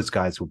 but those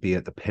guys will be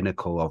at the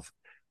pinnacle of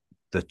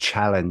the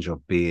challenge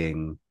of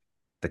being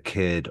the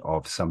kid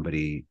of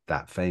somebody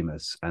that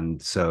famous.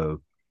 And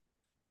so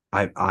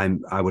I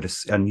would,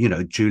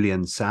 and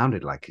Julian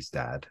sounded like his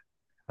dad.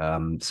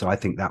 So I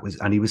think that was,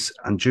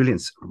 and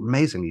Julian's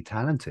amazingly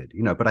talented,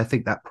 but I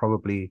think that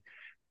probably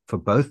for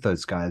both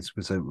those guys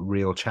was a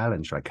real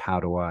challenge. Like, how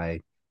do I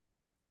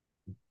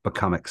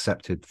become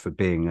accepted for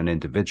being an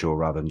individual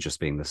rather than just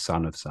being the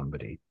son of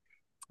somebody?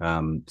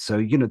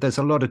 So there's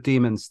a lot of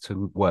demons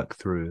to work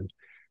through,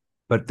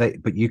 but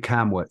you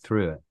can work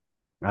through it.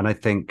 And I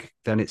think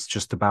then it's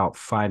just about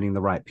finding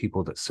the right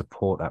people that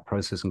support that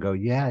process and go,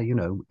 yeah,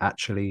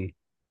 actually,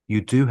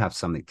 you do have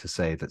something to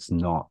say that's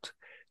not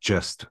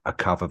just a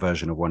cover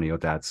version of one of your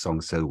dad's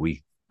songs.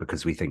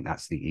 Because we think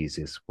that's the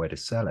easiest way to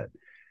sell it.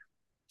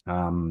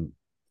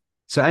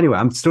 So anyway,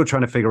 I'm still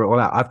trying to figure it all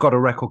out. I've got a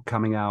record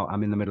coming out.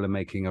 I'm in the middle of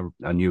making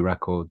a new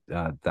record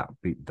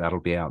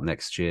that'll be out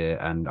next year,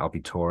 and I'll be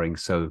touring.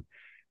 So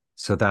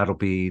that'll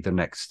be the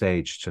next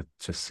stage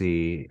to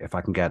see if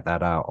I can get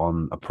that out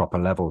on a proper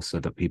level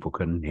so that people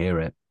can hear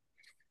it.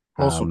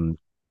 Awesome.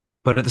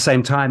 But at the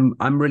same time,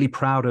 I'm really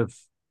proud of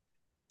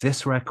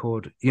this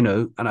record,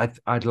 and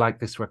I'd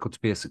like this record to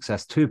be a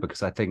success too,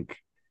 because I think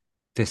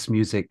this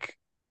music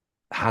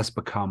has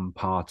become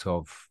part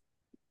of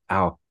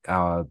our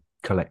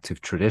collective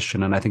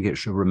tradition, and I think it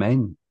should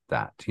remain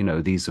that.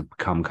 These have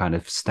become kind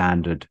of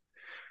standard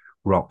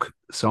rock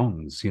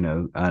songs,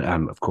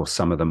 and of course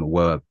some of them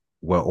were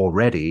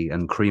already,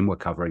 and Cream were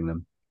covering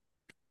them.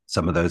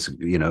 Some of those,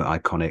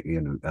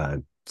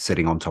 iconic,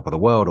 Sitting on Top of the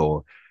World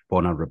or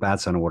Born Under a Bad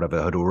Sun or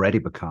whatever had already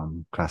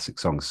become classic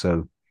songs.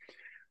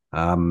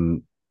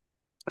 Um,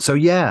 so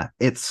yeah,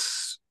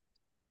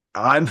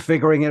 I'm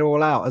figuring it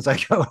all out as I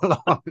go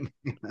along.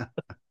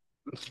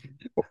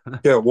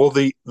 Yeah, well,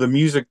 the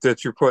music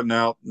that you're putting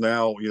out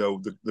now,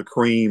 the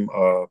Cream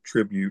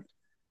tribute,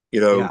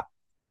 you know, Yeah,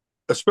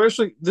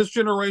 especially this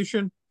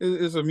generation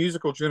is a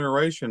musical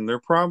generation. They're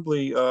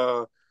probably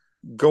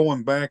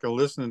going back and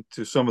listening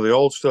to some of the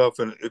old stuff,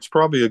 and it's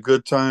probably a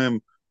good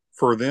time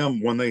for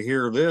them when they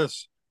hear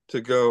this to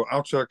go,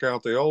 I'll check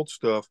out the old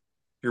stuff.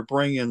 You're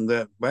bringing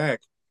that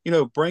back,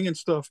 bringing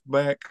stuff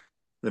back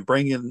and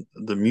bringing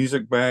the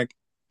music back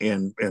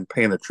and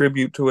paying a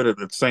tribute to it at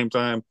the same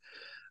time.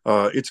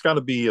 It's got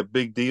to be a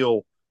big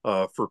deal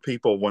for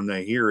people when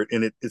they hear it,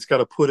 and it's got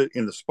to put it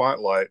in the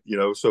spotlight,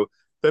 so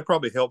that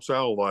probably helps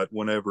out a lot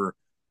whenever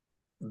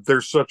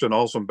there's such an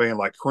awesome band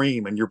like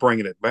Cream and you're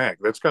bringing it back.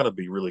 That's got to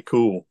be really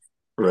cool,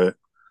 right?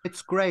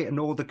 it's great, and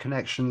all the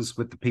connections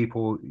with the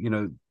people,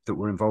 that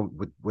were involved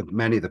with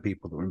many of the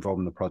people that were involved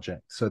in the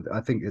project. So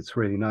I think it's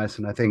really nice,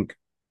 and I think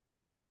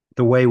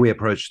the way we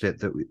approached it,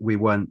 that we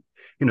weren't,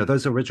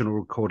 those original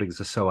recordings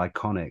are so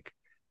iconic,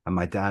 and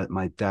my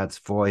dad's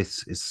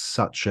voice is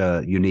such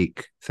a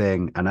unique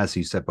thing, and as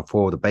you said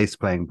before, the bass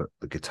playing, but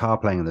the guitar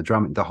playing and the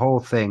drumming, the whole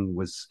thing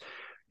was,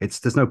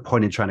 there's no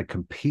point in trying to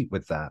compete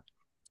with that.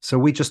 So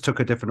we just took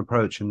a different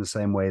approach, in the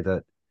same way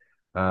that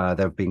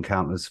there have been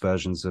countless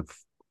versions of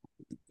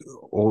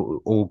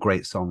all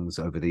great songs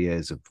over the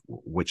years of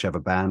whichever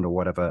band or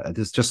whatever.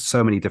 There's just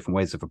so many different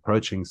ways of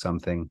approaching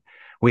something.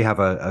 We have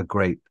a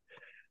great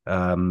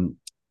um,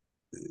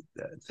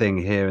 thing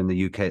here in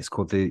the UK. It's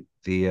called the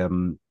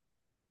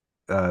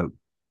uh,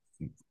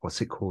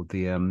 what's it called?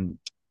 The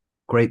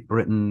Great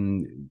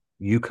Britain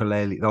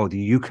ukulele. Oh, the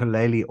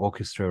Ukulele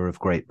Orchestra of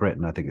Great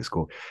Britain, I think it's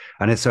called.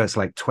 And it's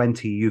like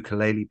 20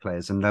 ukulele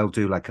players, and they'll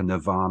do like a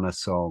Nirvana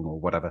song or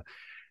whatever.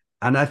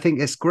 And I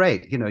think it's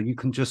great. You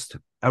can just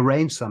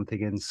arrange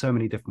something in so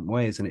many different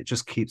ways, and it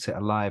just keeps it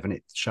alive, and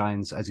it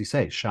shines, as you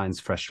say, shines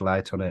fresh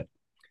light on it,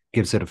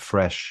 gives it a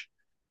fresh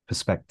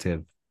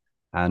perspective.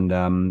 And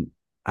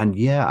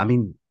yeah, I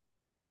mean,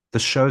 the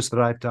shows that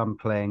I've done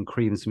playing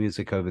Cream's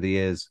music over the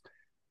years,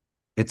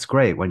 it's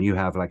great when you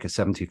have like a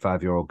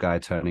 75-year-old guy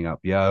turning up.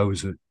 Yeah, I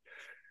was at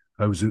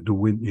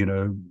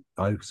the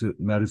I was at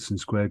Madison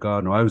Square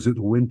Garden, or I was at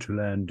the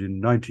Winterland in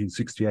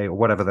 1968, or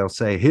whatever they'll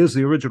say. Here's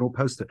the original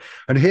poster,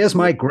 and here's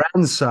my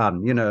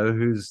grandson,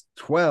 who's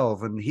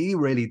 12, and he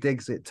really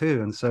digs it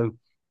too. And so,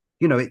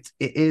 it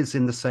is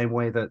in the same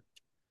way that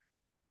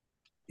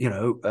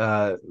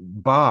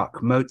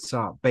Bach,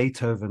 Mozart,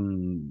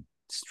 Beethoven,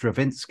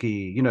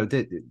 Stravinsky.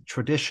 The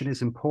tradition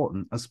is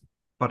important,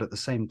 but at the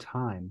same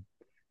time,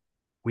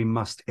 we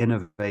must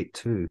innovate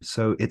too.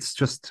 So it's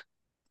just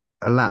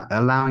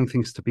allowing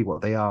things to be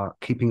what they are,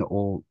 keeping it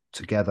all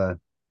together,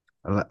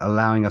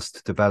 allowing us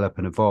to develop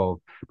and evolve.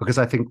 Because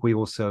I think we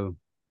also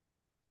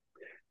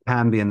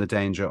can be in the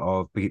danger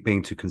of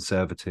being too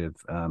conservative.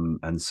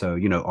 And so,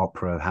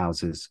 opera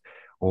houses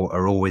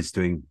are always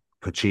doing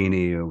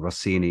Puccini or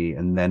Rossini,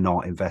 and they're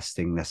not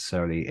investing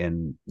necessarily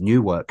in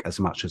new work as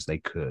much as they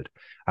could.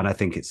 And I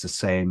think it's the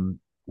same.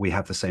 We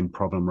have the same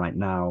problem right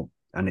now,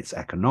 and it's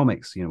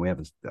economics. We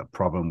have a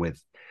problem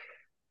with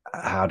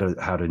how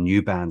do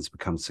new bands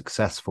become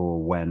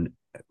successful when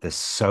there's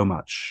so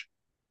much,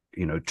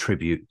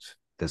 tribute.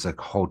 There's a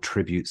whole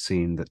tribute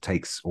scene that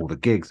takes all the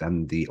gigs,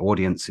 and the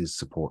audiences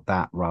support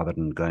that rather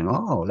than going,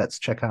 oh, let's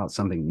check out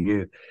something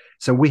new.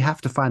 So we have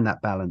to find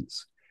that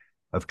balance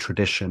of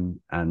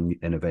tradition and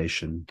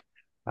innovation.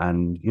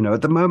 And,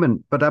 at the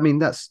moment, but I mean,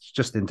 that's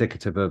just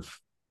indicative of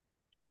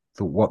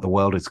what the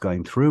world is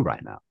going through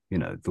right now.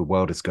 The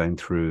world is going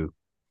through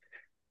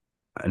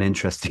an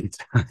interesting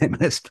time.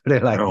 Let's put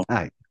it like Oh,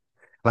 that.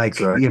 Like,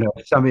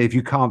 exactly. if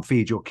you can't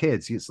feed your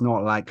kids, it's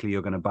not likely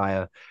you're going to buy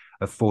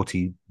a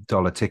 $40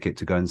 ticket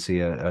to go and see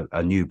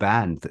a new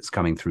band that's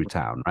coming through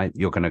town, right?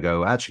 You're going to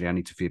go, actually, I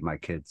need to feed my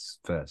kids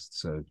first.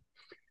 So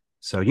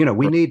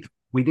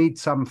we need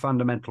some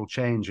fundamental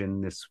change in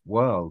this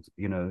world,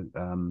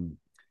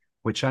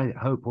 which I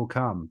hope will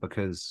come,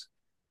 because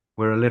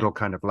we're a little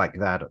kind of like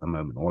that at the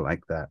moment, or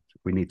like that.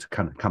 We need to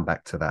kind of come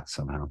back to that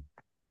somehow.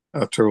 I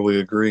totally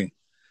agree.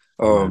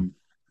 Yeah. Um,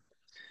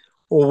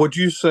 well, would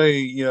you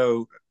say,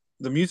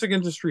 the music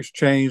industry's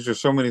changed? There's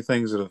so many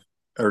things that have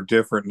are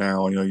different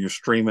now. You know, you're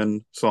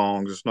streaming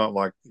songs. It's not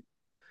like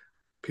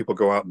people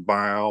go out and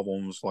buy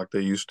albums like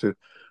they used to.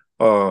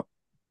 Uh,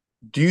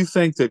 do you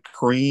think that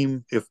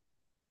Cream, if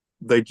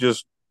they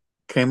just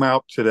came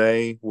out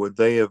today, would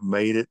they have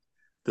made it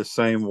the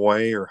same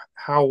way, or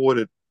how would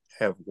it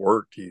have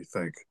worked, do you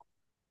think?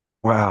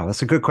 Wow,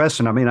 that's a good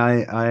question. I mean,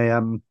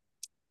 I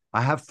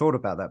have thought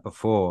about that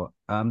before.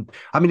 I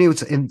mean, it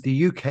was in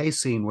the UK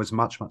scene was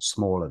much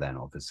smaller then,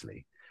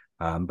 obviously,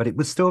 but it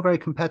was still very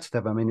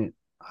competitive. I mean,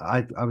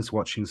 I was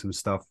watching some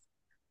stuff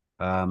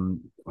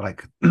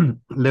like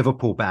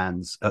Liverpool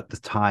bands at the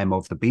time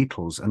of the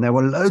Beatles, and there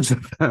were loads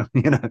of them,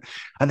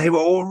 and they were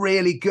all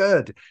really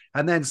good.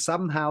 And then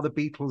somehow the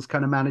Beatles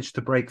kind of managed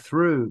to break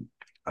through.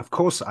 Of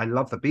course, I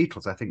love the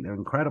Beatles. I think they're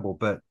incredible,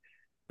 but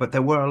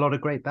there were a lot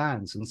of great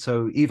bands. And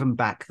so even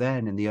back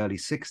then in the early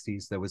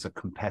 60s, there was a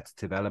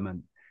competitive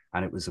element.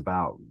 And it was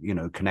about,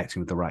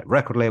 connecting with the right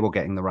record label,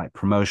 getting the right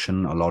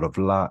promotion, a lot of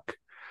luck.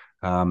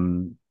 But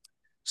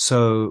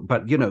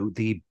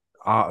the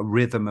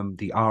rhythm and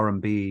the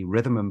R&B,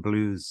 rhythm and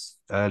blues,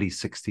 early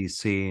 60s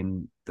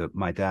scene that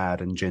my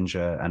dad and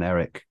Ginger and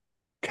Eric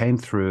came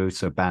through.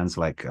 So bands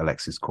like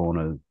Alexis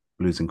Corner,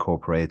 Blues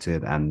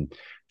Incorporated, and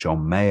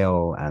John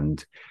Mayall,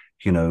 and,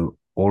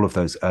 all of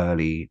those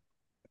early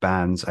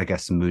bands. I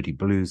guess the Moody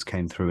Blues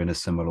came through in a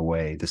similar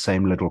way. The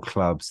same little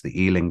clubs,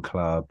 the Ealing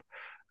Club,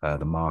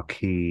 the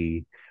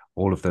Marquee,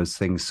 all of those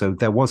things. So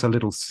there was a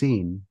little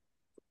scene,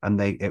 and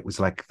it was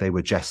like they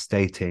were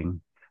gestating.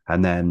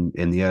 And then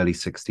in the early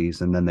 60s,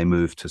 and then they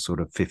moved to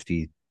sort of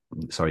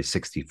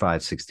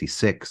 65,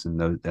 66.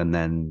 And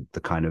then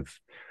the kind of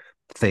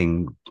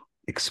thing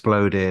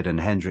exploded, and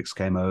Hendrix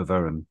came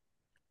over.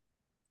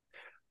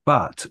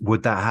 But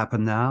would that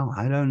happen now?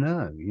 I don't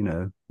know.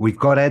 We've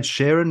got Ed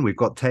Sheeran, we've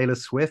got Taylor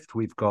Swift,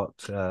 we've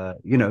got, I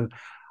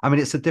mean,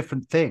 it's a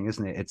different thing,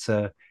 isn't it?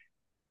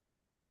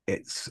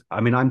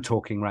 I mean, I'm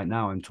talking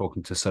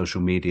to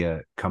social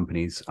media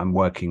companies. I'm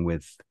working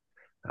with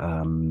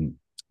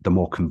the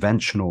more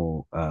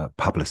conventional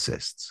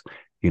publicists,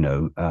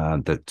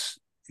 that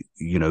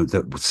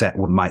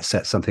might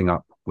set something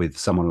up with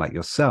someone like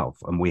yourself,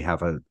 and we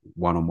have a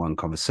one-on-one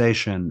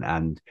conversation,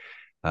 and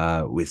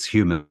with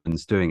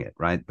humans doing it,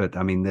 right? But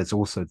I mean, there's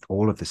also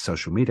all of this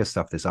social media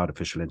stuff, this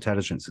artificial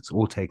intelligence. It's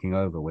all taking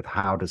over with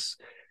how do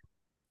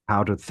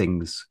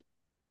things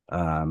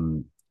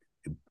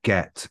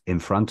get in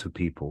front of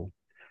people,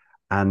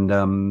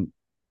 and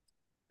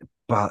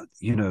but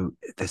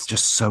there's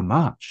just so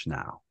much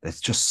now.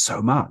 There's just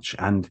so much,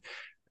 and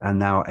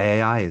now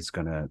AI is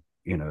going to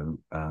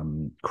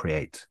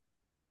create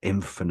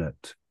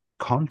infinite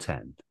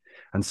content,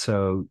 and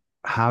so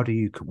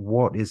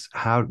what is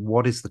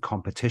the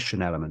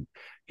competition element?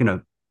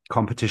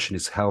 Competition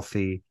is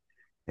healthy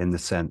in the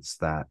sense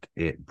that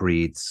it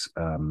breeds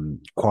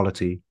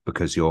quality,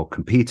 because you're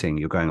competing.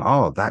 You're going,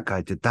 oh, that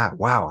guy did that.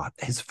 Wow,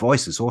 his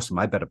voice is awesome.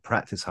 I better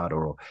practice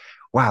harder. Or,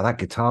 wow, that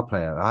guitar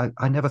player.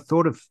 I never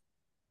thought of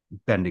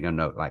bending a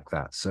note like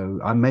that. So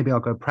maybe I'll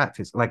go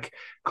practice. Like,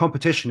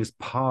 competition is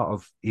part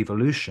of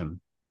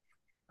evolution.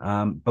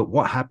 But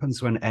what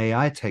happens when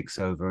AI takes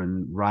over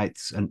and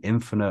writes an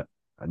infinite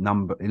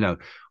number,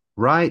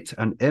 write,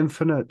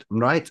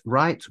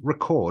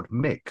 record,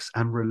 mix,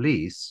 and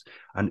release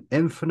an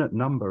infinite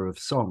number of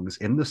songs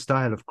in the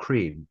style of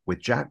Cream, with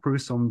Jack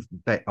Bruce on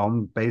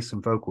bass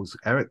and vocals,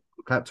 Eric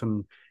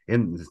Clapton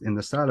in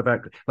the style of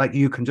Eric. Like,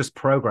 you can just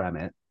program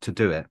it to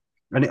do it,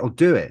 and it'll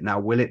do it. Now,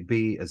 will it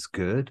be as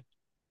good?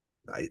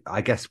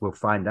 I guess we'll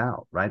find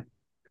out, right?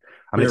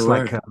 I mean, Yeah,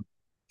 right.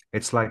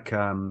 it's like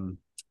the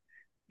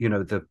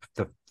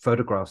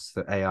photographs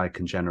that AI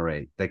can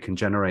generate. They can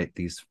generate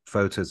these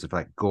photos of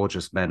like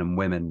gorgeous men and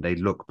women. They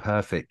look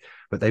perfect,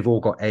 but they've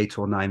all got 8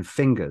 or 9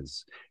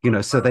 fingers.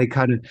 So they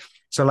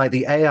like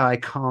the AI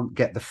can't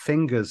get the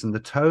fingers and the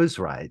toes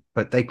right,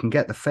 but they can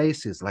get the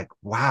faces. Like,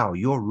 wow,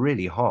 you're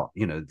really hot.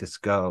 This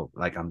girl,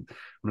 like, I'm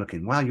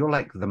looking, wow, you're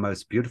like the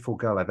most beautiful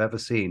girl I've ever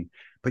seen,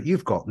 but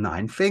you've got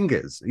 9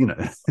 fingers,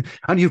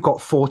 and you've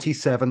got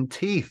 47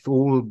 teeth,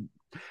 all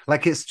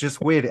like, it's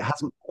just weird. It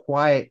hasn't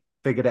quite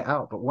figured it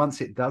out, but once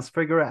it does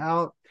figure it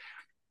out,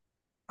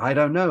 I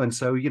don't know. And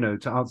so,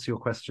 to answer your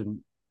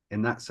question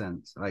in that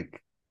sense,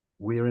 like,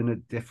 we're in a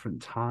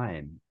different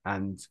time,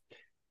 and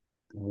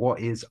what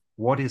is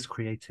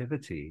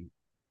creativity?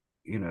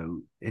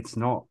 It's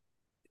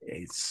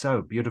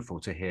so beautiful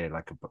to hear,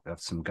 like,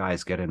 some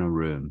guys get in a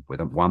room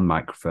with one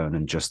microphone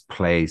and just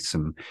play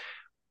some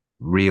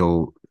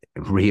real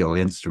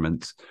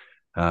instruments,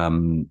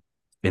 in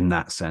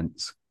that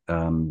sense.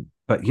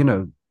 But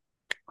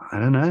I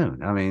don't know.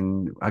 I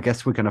mean, I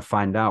guess we're going to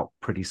find out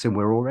pretty soon.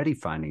 We're already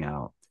finding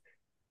out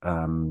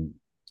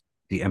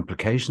the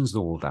implications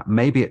of all that.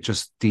 Maybe it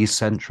just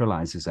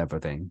decentralizes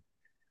everything,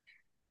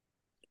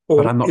 but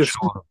Well, I'm not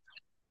sure.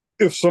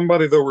 if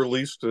somebody though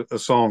released a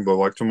song though,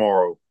 like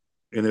tomorrow,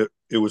 and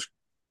it was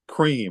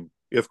Cream.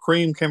 If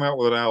Cream came out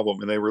with an album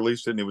and they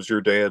released it and it was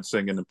your dad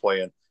singing and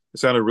playing, it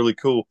sounded really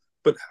cool.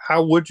 But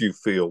how would you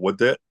feel?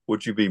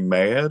 Would you be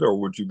mad, or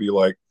would you be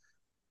like,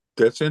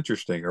 that's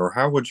interesting, or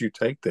how would you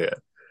take that?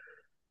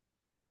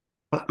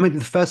 Well, I mean,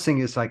 the first thing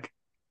is like,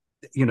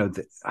 you know,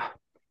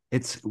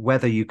 it's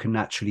whether you can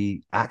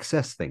actually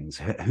access things.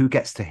 Who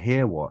gets to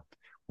hear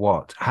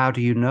what? How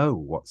do you know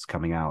what's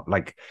coming out?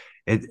 Like,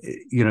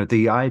 you know,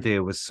 the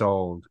idea was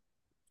sold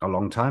a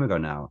long time ago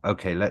now.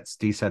 Okay, let's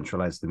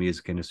decentralize the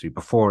music industry.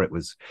 Before it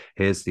was,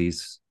 here's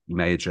these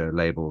major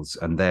labels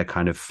and they're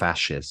kind of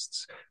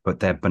fascists, but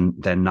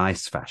they're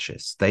nice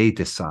fascists. They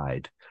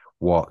decide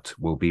what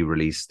will be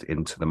released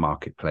into the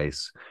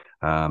marketplace.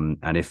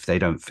 And if they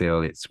don't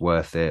feel it's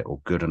worth it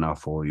or good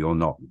enough, or you're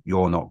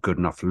not good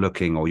enough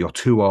looking, or you're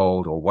too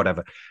old, or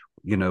whatever,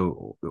 you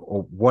know,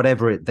 or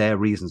whatever their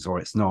reasons, or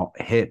it's not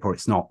hip, or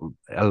it's not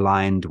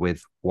aligned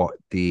with what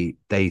they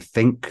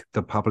think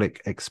the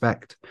public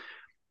expect,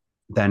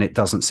 then it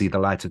doesn't see the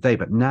light of day.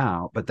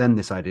 But then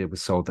this idea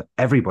was sold that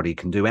everybody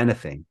can do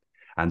anything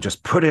and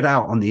just put it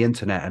out on the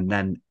internet, and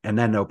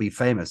then they'll be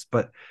famous.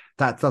 But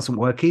that doesn't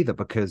work either,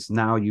 because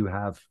now you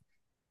have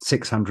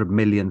 600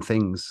 million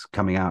things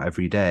coming out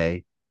every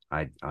day.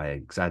 I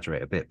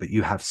exaggerate a bit, but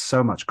you have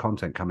so much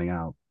content coming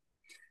out,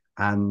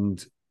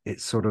 and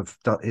it's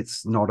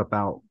not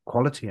about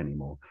quality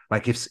anymore.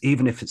 Like,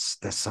 even if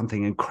there's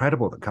something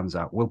incredible that comes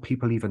out, will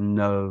people even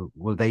know?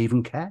 Will they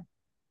even care?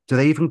 Do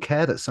they even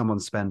care that someone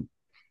spent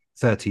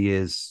 30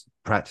 years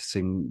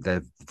practicing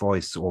their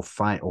voice, or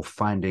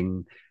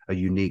finding a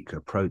unique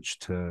approach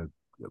to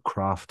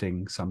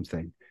crafting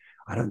something?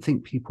 I don't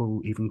think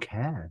people even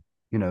care.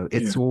 You know, Yeah.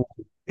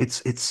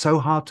 it's so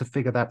hard to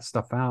figure that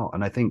stuff out.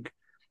 And I think,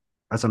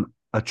 as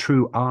a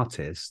true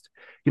artist,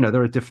 you know,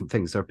 there are different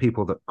things. There are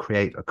people that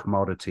create a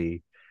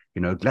commodity.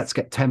 You know, let's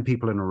get 10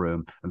 people in a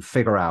room and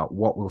figure out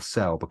what will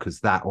sell, because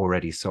that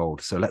already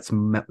sold. So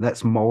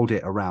let's mold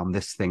it around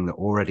this thing that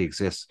already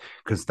exists,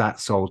 because that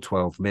sold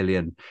 12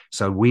 million.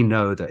 So we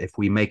know that if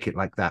we make it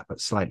like that,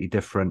 but slightly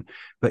different.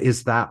 But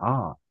is that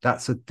art?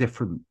 That's a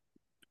different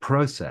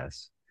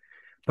process.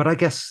 But I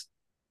guess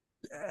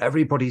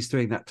everybody's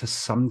doing that to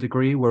some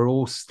degree. We're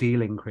all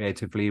stealing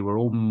creatively. We're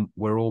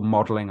all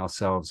modeling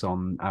ourselves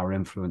on our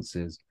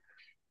influences.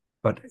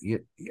 But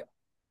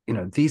you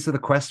know, these are the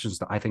questions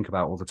that I think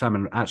about all the time,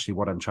 and actually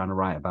what I'm trying to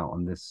write about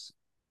on this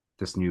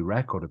new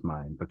record of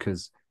mine,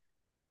 because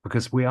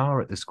we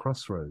are at this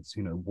crossroads.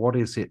 You know, what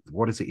does it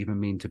even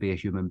mean to be a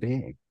human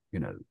being? You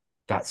know,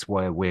 that's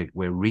where we're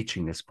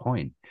reaching this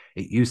point.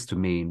 It used to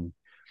mean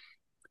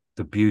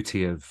the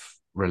beauty of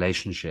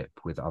relationship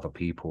with other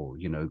people,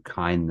 you know,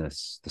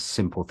 kindness, the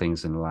simple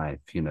things in life,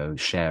 you know,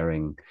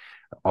 sharing,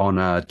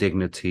 honor,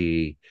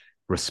 dignity,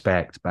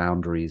 respect,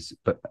 boundaries.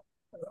 But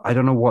I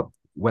don't know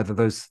whether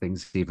those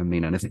things even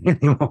mean anything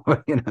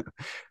anymore. You know,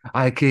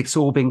 it's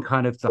all been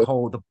kind of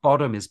the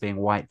bottom is being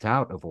wiped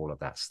out of all of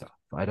that stuff.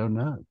 I don't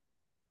know.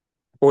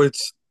 Well,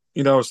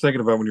 I was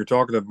thinking about when you're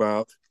talking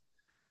about,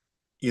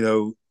 you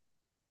know,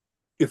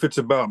 if it's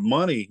about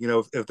money,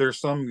 if there's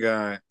some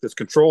guy that's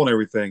controlling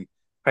everything,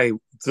 hey,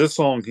 this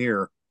song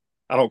here,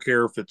 I don't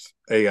care if it's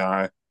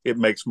AI, it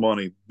makes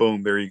money.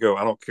 Boom, there you go.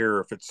 I don't care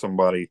if it's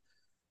somebody,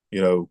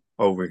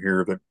 over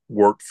here that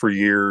worked for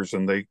years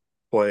and they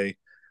play.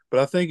 But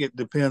I think it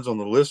depends on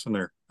the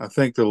listener. I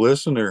think the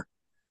listener,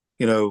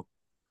 you know,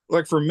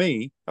 like for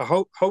me,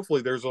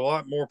 hopefully there's a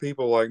lot more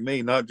people like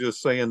me, not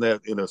just saying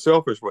that in a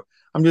selfish way.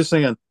 I'm just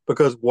saying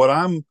because what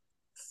I'm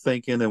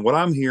thinking and what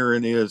I'm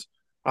hearing is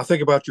I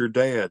think about your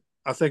dad.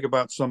 I think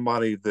about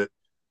somebody that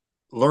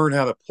learned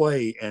how to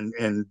play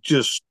and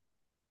just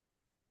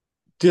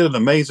did an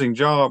amazing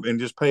job and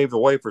just paved the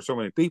way for so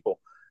many people.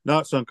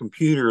 Not some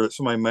computer that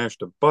somebody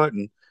mashed a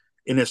button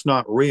and it's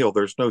not real.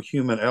 There's no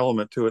human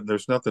element to it. And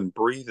there's nothing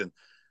breathing.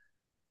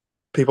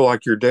 People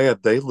like your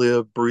dad, they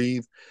live,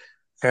 breathe,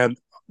 had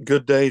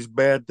good days,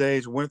 bad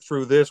days, went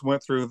through this,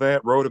 went through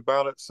that, wrote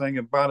about it, sang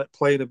about it,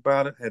 played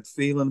about it, had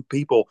feeling.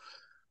 People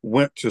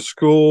went to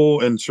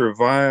school and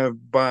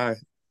survived by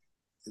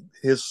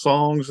his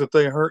songs that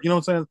they heard. You know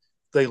what I'm saying?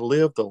 They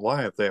lived the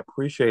life. They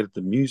appreciated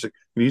the music.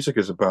 Music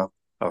is about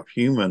a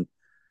human.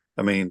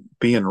 I mean,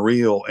 being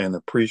real and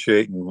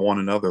appreciating one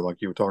another,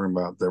 like you were talking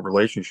about the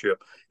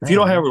relationship. If you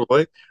don't Yeah. have a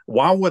relate,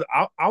 why would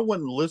I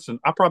wouldn't listen.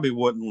 I probably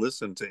wouldn't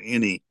listen to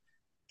any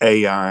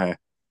AI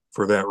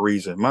for that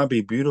reason. It might be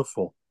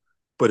beautiful,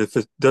 but if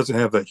it doesn't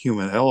have that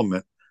human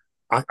element,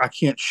 I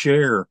can't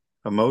share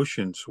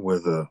emotions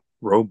with a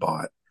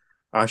robot.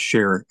 I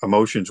share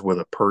emotions with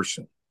a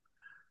person.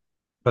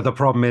 But the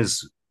problem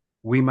is,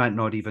 we might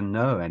not even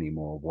know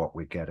anymore what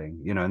we're getting,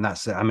 you know, and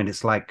I mean,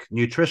 it's like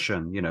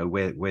nutrition, you know,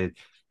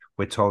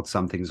 we're told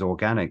something's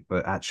organic,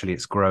 but actually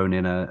it's grown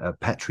in a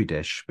petri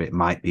dish. But it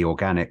might be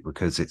organic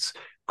because it's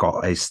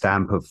got a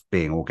stamp of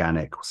being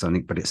organic or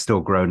something, but it's still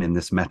grown in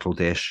this metal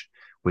dish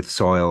with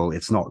soil.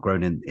 It's not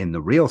grown in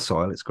the real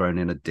soil. It's grown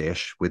in a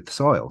dish with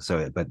soil.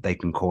 But they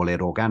can call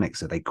it organic.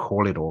 So they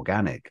call it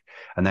organic.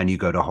 And then you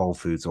go to Whole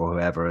Foods or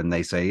whoever, and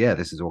they say, yeah,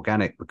 this is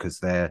organic because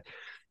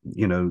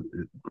you know,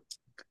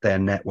 their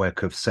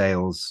network of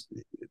sales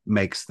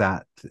makes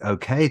that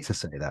okay to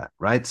say that,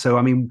 right? So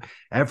I mean,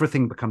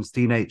 everything becomes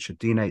denatured,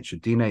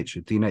 denatured,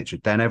 denatured,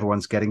 denatured. Then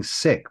everyone's getting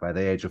sick by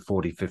the age of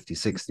 40, 50,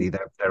 60.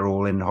 They're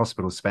all in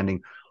hospitals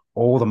spending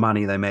all the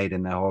money they made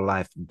in their whole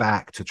life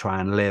back to try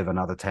and live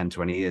another 10,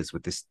 20 years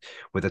with this,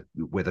 with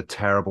a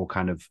terrible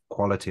kind of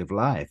quality of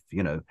life,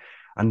 you know.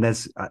 And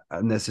there's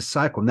a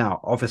cycle. Now,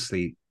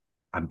 obviously,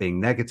 I'm being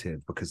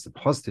negative, because the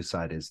positive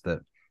side is that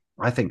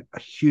I think a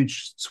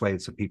huge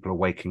swathes of people are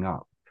waking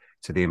up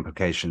to the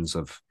implications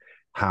of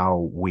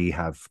how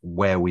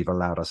where we've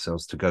allowed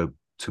ourselves to go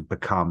to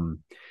become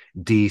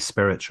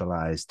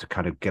de-spiritualized, to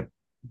kind of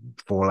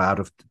fall out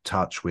of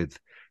touch with,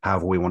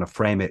 however we want to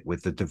frame it,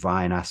 with the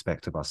divine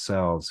aspect of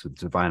ourselves, with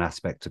the divine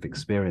aspect of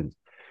experience.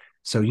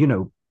 So, you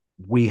know,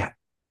 we,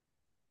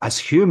 as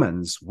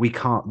humans, we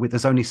can't,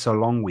 there's only so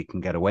long we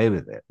can get away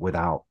with it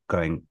without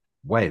going,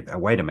 wait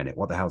a minute,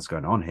 what the hell's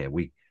going on here?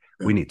 We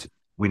need to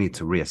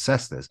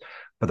reassess this.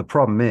 But the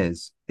problem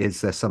is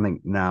there something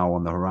now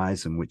on the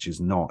horizon which is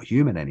not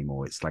human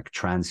anymore? It's like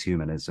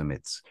transhumanism,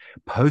 it's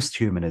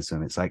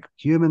post-humanism. It's like,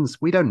 humans,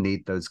 we don't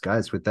need those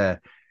guys with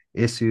their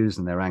issues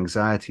and their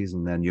anxieties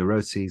and their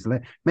neuroses.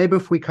 Maybe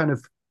if we kind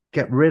of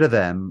get rid of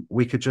them,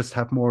 we could just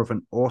have more of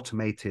an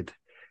automated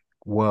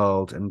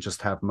world and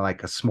just have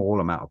like a small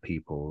amount of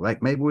people.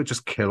 Like, maybe we'll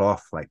just kill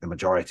off like the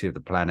majority of the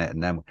planet.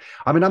 And then,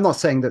 I mean, I'm not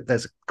saying that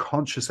there's a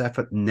conscious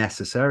effort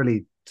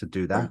necessarily to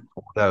do that,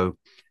 although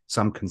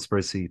some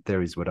conspiracy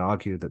theories would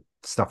argue that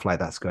stuff like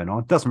that's going on.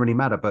 It doesn't really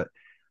matter,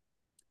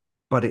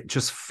 but it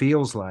just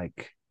feels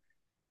like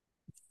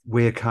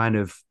we're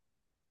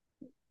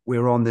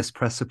on this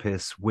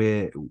precipice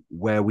where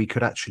we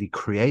could actually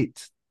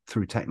create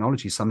through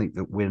technology something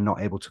that we're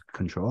not able to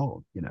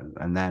control, you know,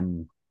 and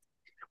then,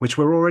 which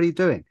we're already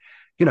doing.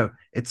 You know,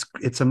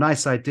 it's a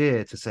nice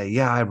idea to say,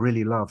 yeah, I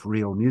really love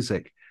real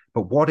music,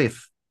 but what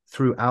if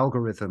through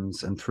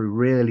algorithms and through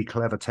really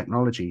clever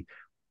technology,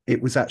 it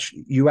was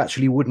actually, you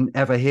actually wouldn't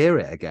ever hear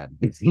it again.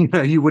 You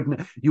know, you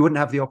wouldn't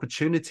have the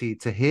opportunity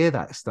to hear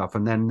that stuff,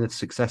 and then the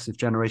successive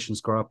generations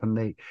grow up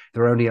and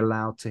they're only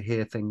allowed to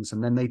hear things,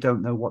 and then they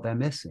don't know what they're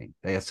missing.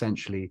 They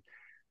essentially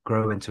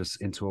grow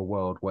into a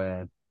world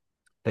where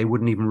they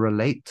wouldn't even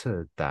relate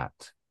to that,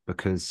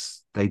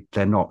 because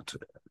they're not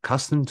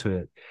accustomed to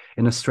it,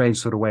 in a strange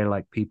sort of way,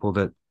 like people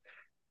that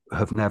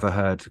have never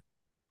heard,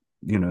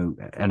 you know,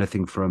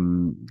 anything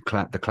from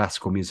the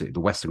classical music, the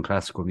Western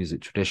classical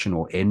music tradition,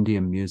 or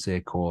Indian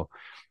music, or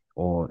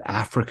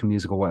African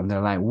music, or what, and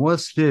they're like,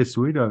 what's this?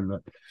 We don't know.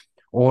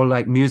 Or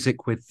like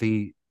music with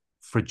the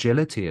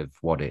fragility of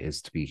what it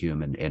is to be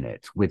human in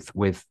it, with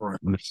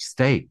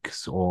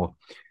mistakes, or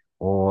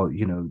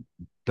you know,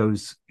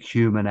 those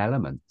human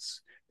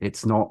elements.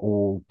 It's not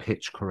all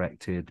pitch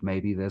corrected.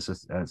 Maybe there's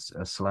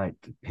a slight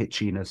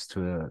pitchiness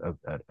to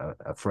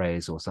a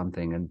phrase or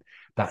something, and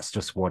that's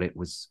just what it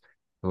was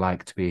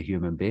like to be a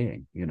human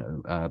being, you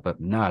know.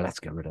 But no, let's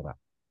get rid of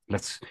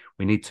that.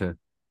 We need to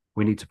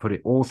put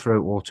it all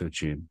through auto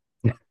tune.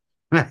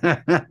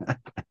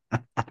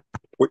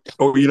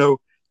 Oh, you know,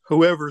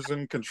 whoever's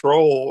in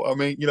control, I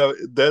mean, you know,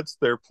 that's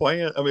their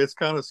plan. I mean, it's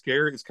kind of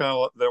scary. It's kind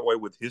of that way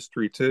with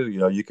history too. You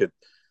know, you could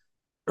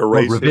Well,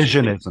 erase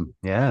history, revisionism,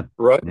 yeah,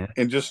 right, yeah,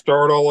 and just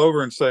start all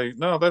over and say,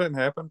 no, that didn't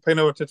happen. Pay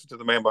no attention to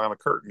the man behind the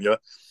curtain. Yeah,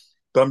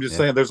 but I'm just yeah.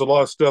 saying, there's a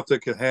lot of stuff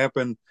that could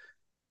happen,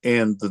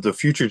 and the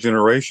future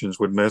generations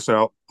would miss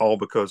out all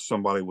because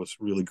somebody was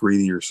really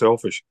greedy or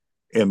selfish.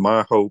 And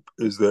my hope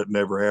is that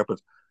never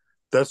happens.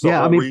 That's the Yeah,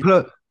 I whole mean,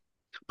 reason.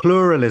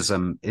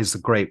 pluralism is a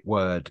great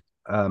word.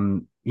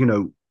 You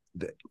know,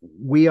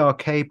 we are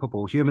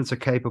capable, humans are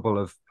capable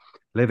of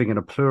living in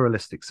a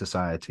pluralistic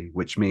society,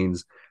 which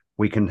means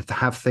we can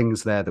have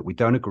things there that we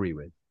don't agree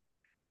with.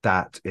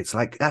 That it's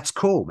like, that's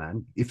cool,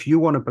 man. If you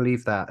want to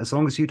believe that, as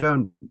long as you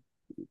don't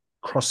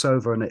cross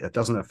over and it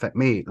doesn't affect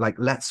me, like,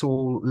 let's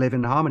all live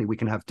in harmony. We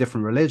can have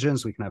different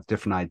religions, we can have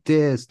different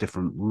ideas,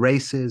 different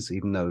races,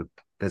 even though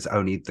there's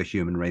only the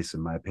human race,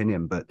 in my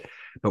opinion. But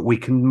we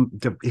can,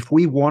 if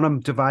we want to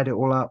divide it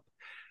all up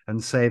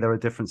and say there are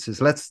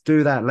differences, let's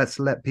do that. Let's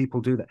let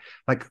people do that.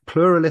 Like,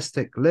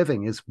 pluralistic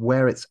living is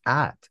where it's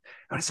at.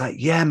 And it's like,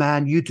 yeah,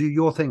 man, you do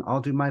your thing, I'll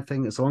do my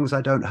thing. As long as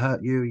I don't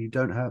hurt you, you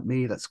don't hurt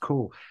me, that's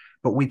cool.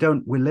 But we're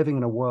living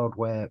in a world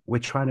where we're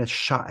trying to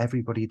shut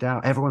everybody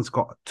down. Everyone's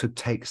got to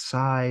take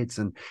sides,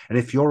 and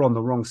if you're on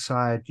the wrong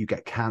side, you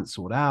get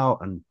cancelled out.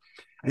 And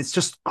it's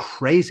just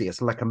crazy.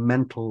 It's like a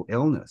mental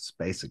illness,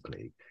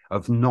 basically,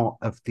 of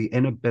the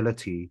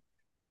inability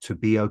to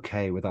be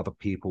okay with other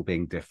people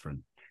being different.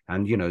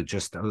 And, you know,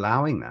 just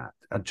allowing that,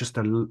 just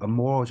a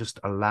more just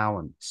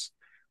allowance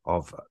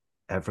of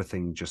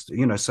everything, just,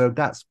 you know. So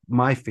that's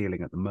my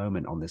feeling at the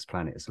moment on this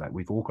planet, is like,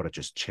 we've all got to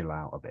just chill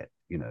out a bit,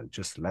 you know.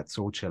 Just let's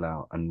all chill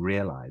out and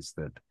realize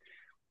that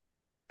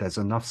there's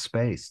enough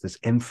space, there's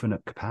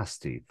infinite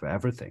capacity for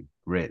everything,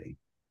 really.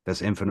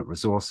 There's infinite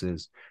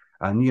resources.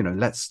 And, you know,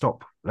 let's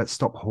stop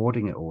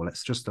hoarding it all.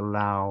 Let's just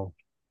allow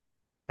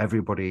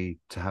everybody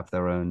to have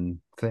their own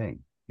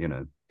thing, you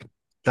know.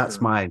 That's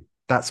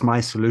Sure.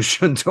 my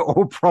solution to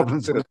all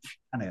problems on the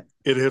planet.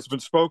 It has been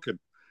spoken.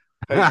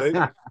 Hey,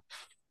 David,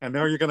 and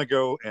now you're going to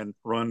go and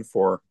run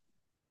for,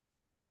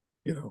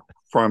 you know,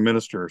 prime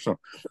minister or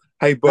something.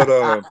 Hey, but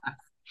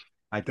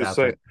I just doubt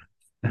say it.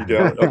 you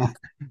doubt it. Okay.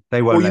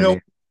 They Well, won't you let know,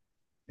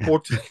 me.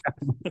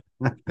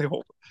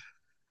 Well,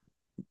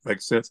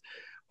 makes sense.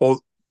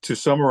 Well, to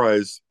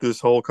summarize this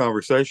whole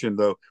conversation,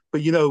 though,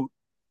 but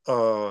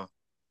uh,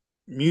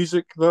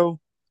 music, though,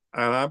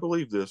 and I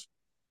believe this,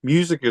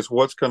 music is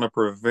what's going to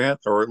prevent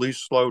or at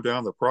least slow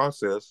down the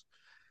process.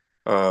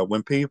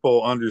 When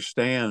people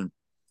understand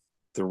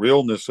the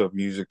realness of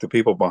music, the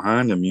people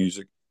behind the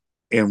music,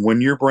 and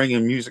when you're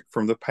bringing music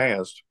from the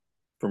past,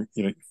 from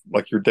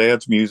like your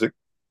dad's music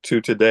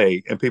to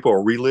today, and people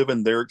are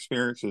reliving their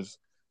experiences,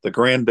 the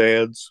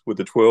granddads with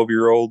the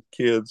 12-year-old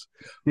kids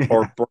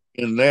are Yeah.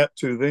 bringing that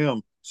to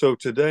them. So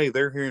today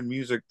they're hearing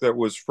music that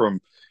was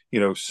from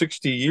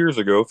 60 years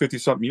ago, 50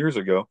 something years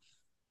ago,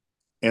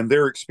 and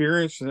they're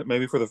experiencing it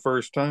maybe for the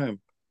first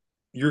time.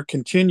 You're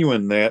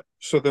continuing that.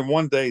 So then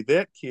one day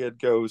that kid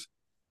goes,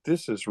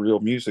 "This is real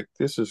music.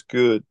 This is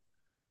good.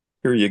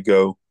 Here you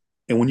go."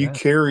 And when you Yeah.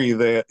 carry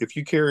that, if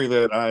you carry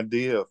that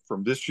idea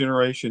from this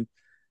generation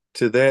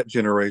to that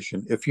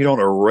generation, if you don't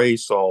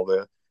erase all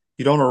that,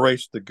 you don't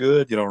erase the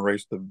good, you don't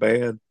erase the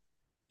bad,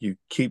 you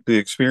keep the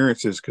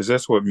experiences, because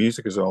that's what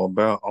music is all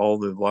about, all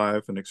the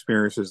life and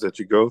experiences that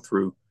you go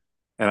through.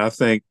 And I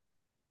think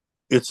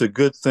it's a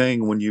good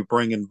thing when you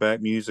bringing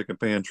back music and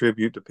paying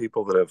tribute to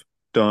people that have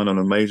done an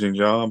amazing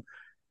job.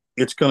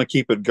 It's going to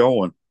keep it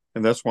going,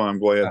 and that's why I'm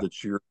glad Yeah.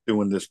 that you're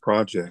doing this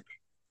project,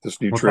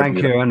 this new Well, thank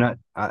tribute. you,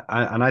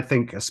 and I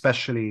think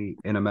especially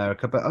in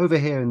America, but over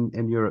here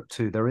in Europe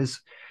too,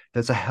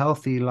 there's a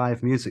healthy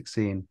live music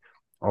scene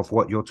of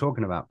what you're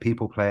talking about.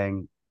 People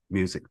playing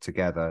music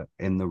together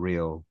in the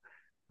real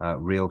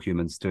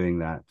humans doing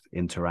that,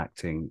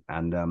 interacting,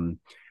 and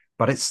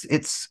but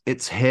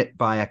it's hit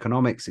by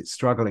economics. It's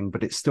struggling,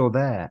 but it's still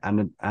there,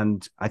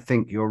 and I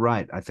think you're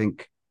right. I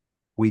think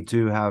we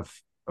do have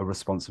a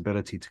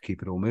responsibility to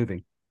keep it all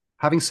moving.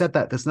 Having said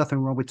that, there's nothing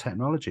wrong with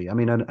technology. I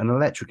mean, an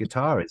electric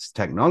guitar is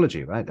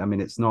technology, right? I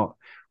mean, it's not,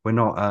 we're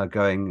not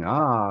going,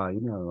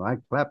 I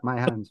clap my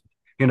hands.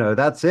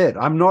 That's it.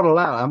 I'm not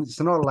allowed. It's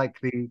not like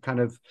the kind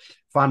of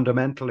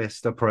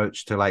fundamentalist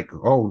approach to like,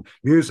 oh,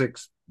 music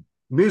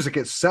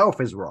itself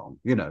is wrong,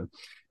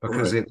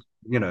 because Right.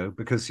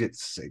 because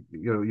it's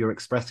you're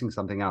expressing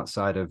something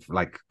outside of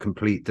like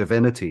complete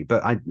divinity.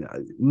 But I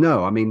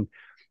no, I mean,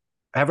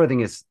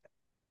 everything is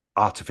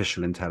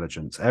artificial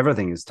intelligence.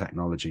 Everything is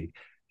technology.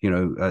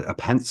 A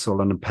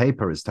pencil and a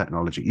paper is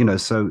technology.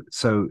 So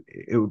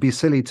it would be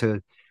silly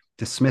to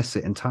dismiss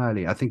it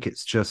entirely. I think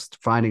it's just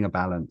finding a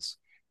balance,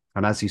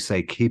 and as you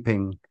say,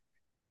 keeping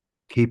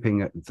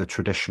the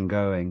tradition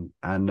going.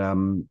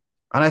 And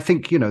I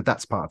think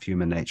that's part of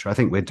human nature. I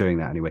think we're doing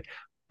that anyway.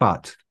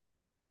 But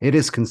it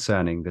is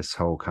concerning, this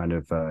whole kind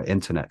of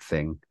internet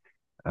thing.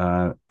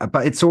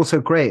 But it's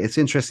also great. It's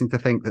interesting to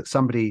think that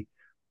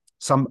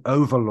some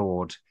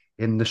overlord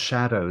in the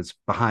shadows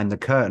behind the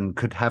curtain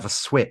could have a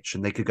switch,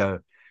 and they could go,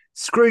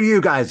 "Screw you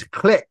guys,"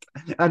 click,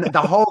 and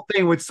the whole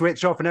thing would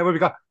switch off, and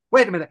everybody would go,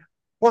 "Wait a minute,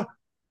 what?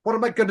 What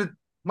am I going to?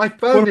 My What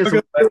phone am I isn't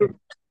going to working.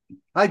 do?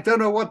 I don't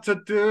know what to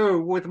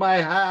do with my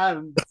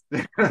hands."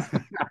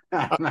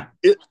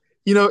 It,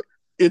 you know,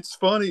 it's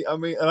funny. I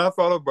mean, and I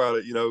thought about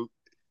it.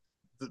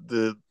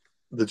 The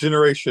the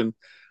generation,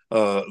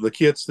 the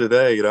kids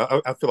today.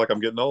 I feel like I'm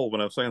getting old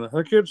when I'm saying that.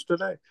 The kids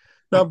today.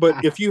 No,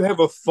 but if you have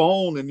a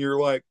phone and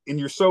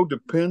you're so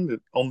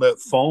dependent on that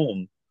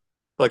phone,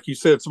 like you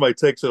said, somebody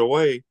takes it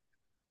away,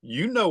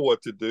 you know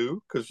what to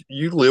do because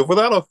you live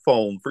without a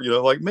phone for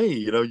like me.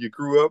 You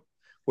grew up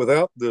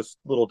without this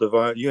little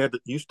device. You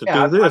used to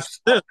Yeah, do this.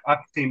 I've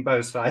seen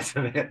both sides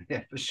of it.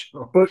 Yeah, for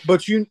sure.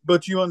 But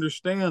you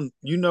understand.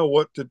 You know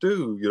what to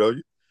do.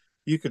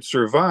 You could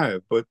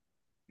survive. But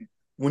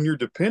when you're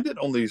dependent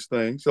on these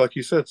things, like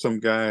you said,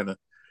 some guy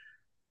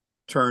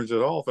turns it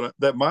off, and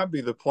that might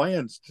be the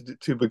plans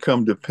to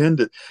become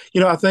dependent.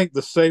 I think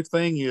the safe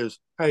thing is,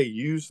 hey,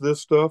 use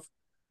this stuff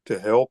to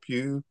help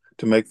you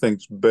to make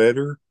things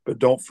better, but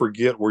don't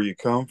forget where you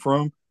come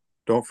from.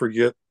 Don't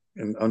forget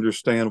and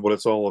understand what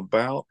it's all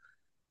about,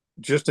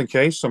 just in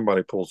case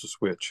somebody pulls a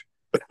switch.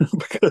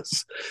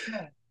 Because,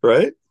 Yeah.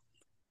 right?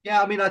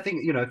 Yeah, I mean, I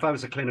think, if I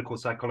was a clinical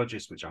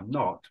psychologist, which I'm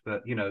not,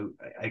 but,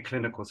 a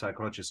clinical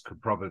psychologist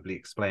could probably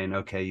explain,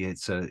 okay,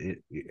 it's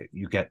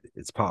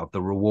part of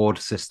the reward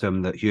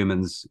system that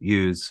humans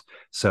use.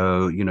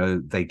 So,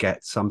 they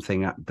get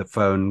something at the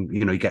phone,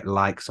 you get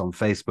likes on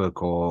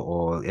Facebook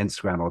or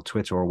Instagram or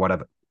Twitter or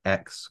whatever,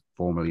 X,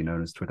 formerly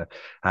known as Twitter.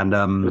 And,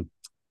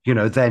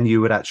 then you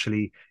would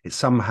actually,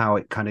 it's a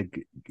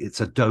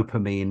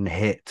dopamine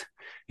hit,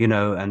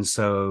 and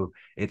so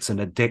it's an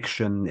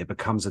addiction, it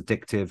becomes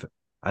addictive,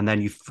 and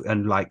then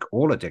and like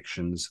all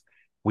addictions,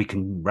 we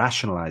can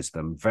rationalize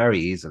them very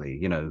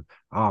easily.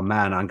 Oh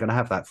man, I'm gonna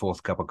have that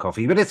fourth cup of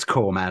coffee, but it's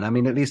cool, man. I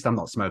mean, at least I'm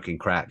not smoking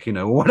crack,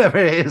 whatever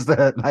it is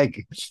that,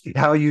 like,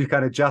 how you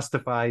kind of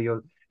justify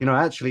your,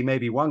 actually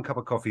maybe one cup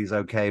of coffee is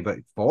okay, but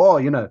four,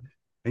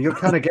 and you're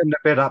kind of getting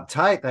a bit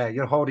uptight there.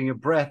 You're holding your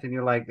breath and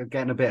you're like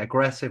getting a bit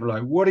aggressive,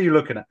 like, what are you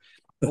looking at?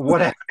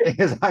 Whatever it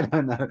is, I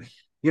don't know.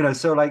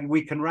 So like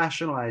we can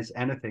rationalize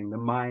anything.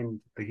 The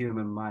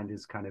human mind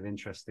is kind of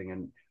interesting,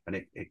 and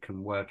and it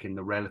can work in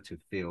the relative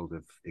field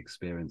of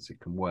experience. It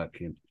can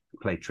work in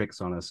play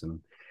tricks on us and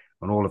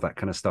all of that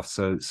kind of stuff.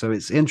 So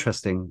it's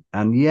interesting.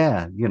 And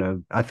yeah,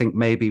 I think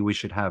maybe we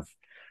should have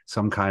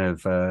some kind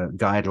of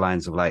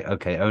guidelines of like,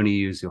 okay, only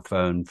use your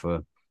phone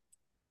for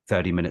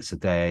 30 minutes a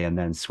day and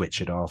then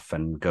switch it off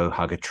and go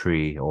hug a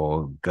tree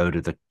or go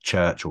to the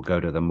church or go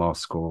to the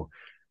mosque or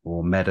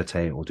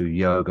meditate or do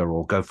yoga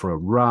or go for a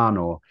run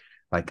or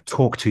like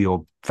talk to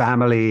your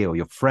family or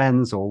your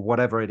friends or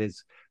whatever it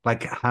is,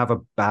 like have a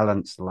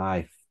balanced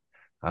life.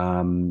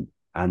 And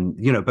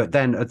but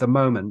then at the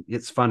moment,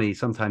 it's funny,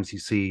 sometimes you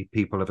see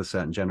people of a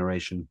certain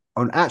generation,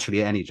 on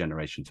actually any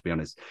generation, to be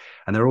honest,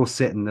 and they're all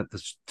sitting at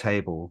the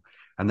table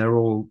and they're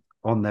all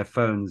on their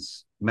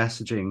phones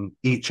messaging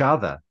each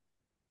other.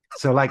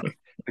 So like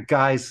the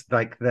guy's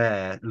like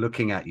there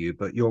looking at you,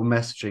 but you're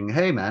messaging,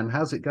 hey man,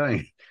 how's it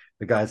going?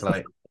 The guy's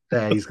like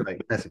there, he's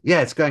like,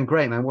 yeah, it's going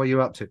great, man. What are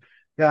you up to?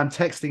 Yeah, I'm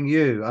texting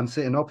you. I'm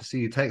sitting opposite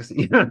you, texting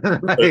you.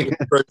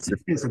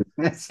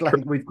 It's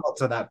like we've got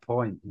to that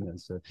point.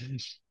 So.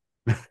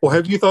 Well,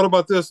 have you thought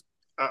about this?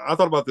 I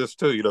thought about this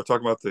too.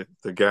 Talking about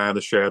the guy in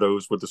the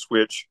shadows with the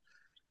switch.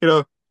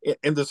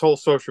 In this whole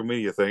social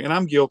media thing, and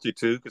I'm guilty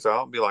too because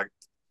I'll be like,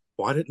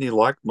 why didn't he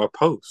like my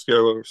post?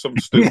 Or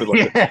something stupid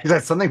like that. Is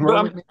that something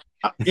wrong with me?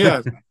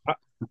 Yeah.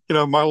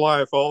 My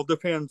life all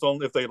depends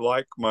on if they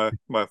like my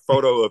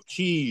photo of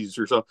cheese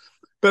or something.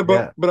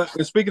 But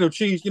speaking of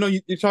cheese,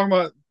 you're talking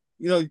about,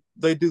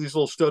 they do these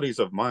little studies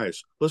of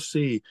mice. Let's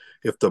see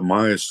if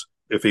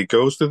he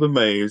goes through the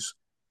maze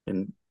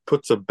and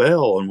puts a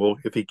bell and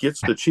if he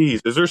gets the cheese,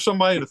 is there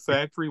somebody in the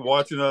factory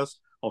watching us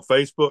on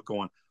Facebook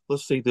going,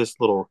 let's see this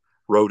little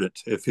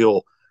rodent, if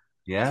he'll,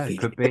 it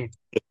could be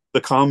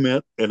the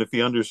comment, and if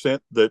he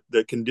understands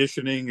that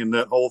conditioning and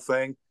that whole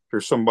thing,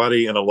 there's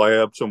somebody in a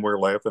lab somewhere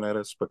laughing at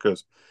us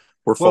because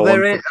we're falling. Well,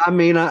 there is. I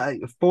mean,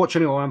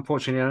 fortunately or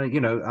unfortunately,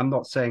 I'm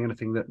not saying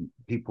anything that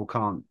people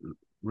can't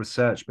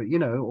research, but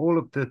all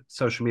of the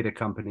social media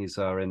companies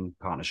are in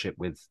partnership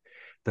with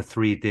the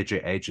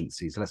 3-digit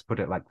agencies. Let's put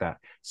it like that.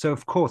 So,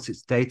 of course,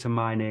 it's data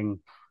mining,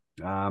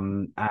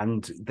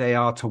 and they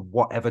are to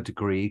whatever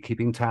degree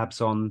keeping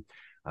tabs on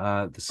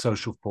the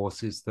social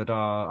forces that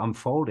are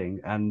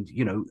unfolding. And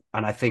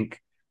I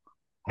think,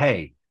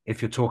 hey,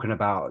 if you're talking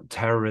about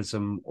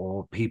terrorism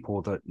or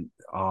people that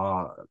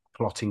are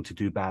plotting to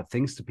do bad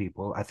things to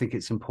people, I think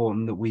it's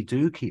important that we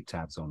do keep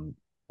tabs on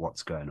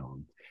what's going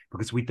on,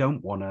 because we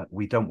don't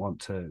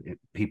want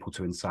people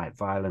to incite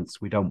violence.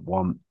 We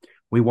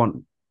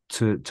want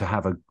to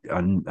have a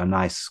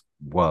nice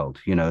world,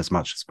 as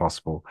much as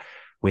possible.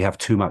 We have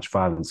too much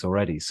violence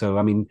already. So,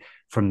 I mean,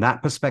 from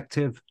that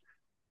perspective,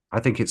 I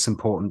think it's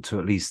important to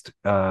at least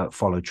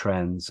follow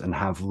trends and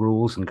have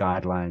rules and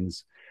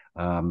guidelines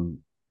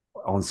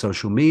on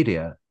social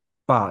media,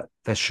 but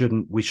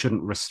we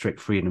shouldn't restrict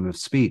freedom of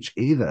speech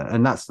either.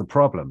 And that's the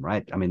problem,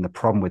 right? I mean, the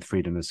problem with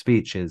freedom of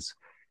speech is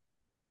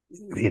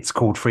it's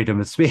called freedom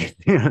of speech.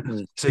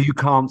 So you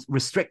can't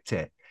restrict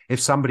it. If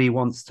somebody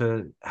wants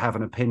to have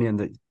an opinion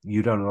that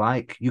you don't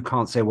like, you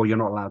can't say, well, you're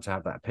not allowed to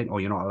have that opinion,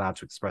 or you're not allowed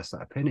to express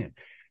that opinion.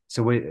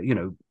 So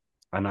and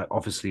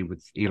obviously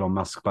with Elon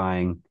Musk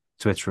buying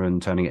Twitter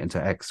and turning it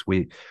into X,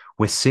 we're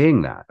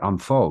seeing that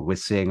unfold. We're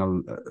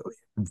seeing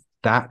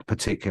that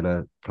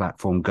particular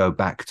platform go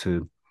back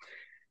to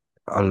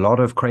a lot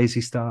of crazy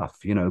stuff,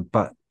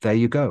 but there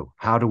you go.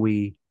 How do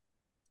we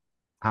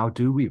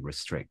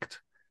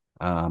restrict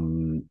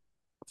freedom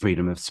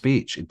of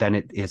speech? Then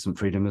it isn't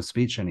freedom of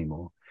speech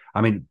anymore. I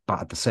mean, but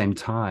at the same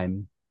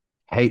time,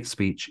 hate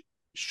speech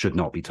should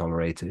not be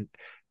tolerated.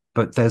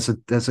 But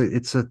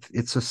it's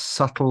a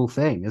subtle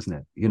thing, isn't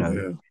it?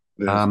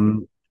 Yeah.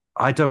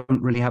 I don't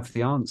really have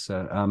the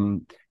answer.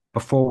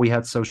 Before we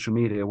had social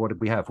media, what did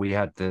we have? We'd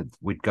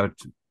go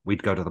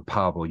to the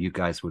pub, or you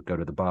guys would go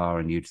to the bar,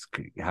 and you'd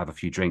have a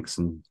few drinks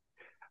and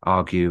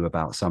argue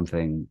about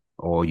something,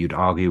 or you'd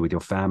argue with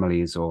your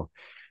families, or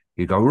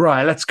you go,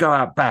 right, let's go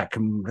out back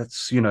and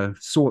let's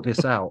sort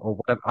this out, or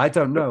whatever. I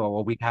don't know.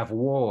 Or we'd have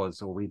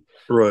wars, or we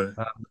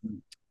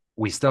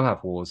still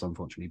have wars,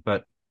 unfortunately,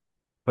 but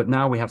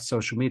now we have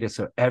social media,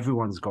 so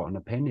everyone's got an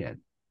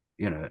opinion.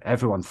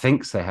 Everyone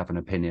thinks they have an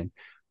opinion,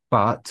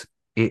 but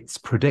it's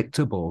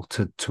predictable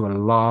to a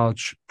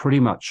large, pretty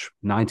much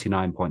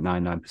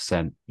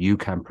 99.99%. You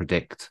can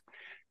predict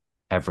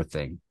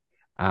everything,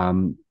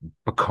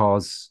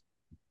 because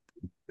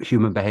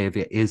human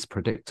behavior is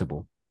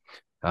predictable.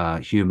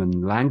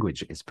 Human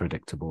language is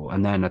predictable,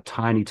 and then a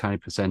tiny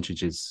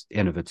percentage is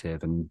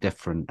innovative and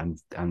different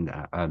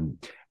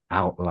and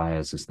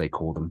outliers, as they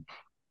call them.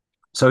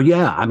 So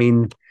yeah, I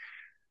mean,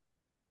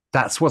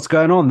 that's what's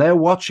going on. They're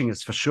watching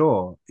us for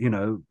sure,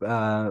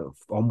 on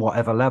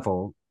whatever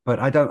level. But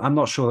I'm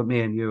not sure that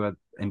me and you are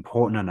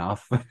important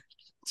enough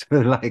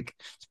to like,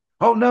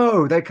 oh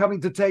no, they're coming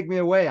to take me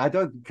away. I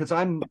don't, because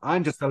I'm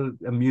just a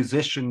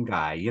musician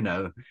guy,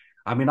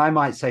 I mean, I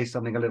might say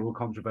something a little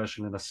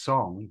controversial in a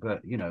song,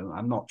 but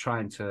I'm not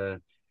trying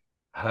to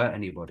hurt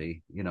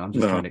anybody. I'm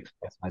just trying to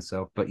express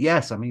myself. But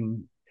yes, I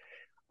mean,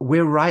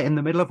 we're right in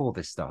the middle of all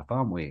this stuff,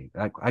 aren't we?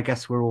 Like, I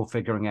guess we're all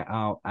figuring it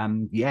out.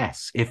 And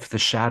yes, if the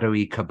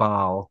shadowy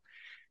cabal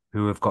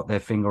who have got their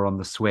finger on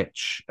the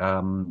switch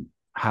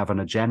have an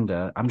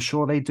agenda, I'm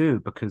sure they do,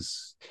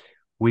 because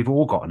we've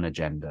all got an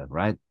agenda,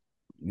 right?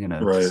 You know,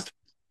 to Right. some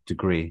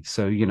degree.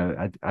 So, you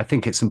know, I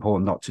think it's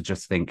important not to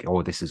just think,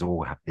 oh, this is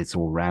all, it's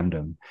all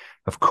random.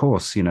 Of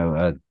course, you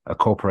know, a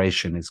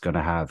corporation is going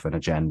to have an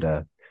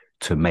agenda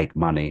to make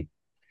money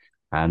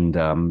and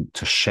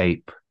to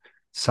shape,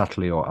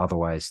 subtly or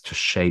otherwise, to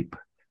shape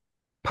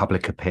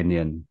public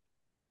opinion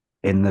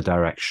in the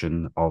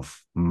direction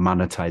of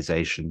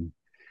monetization,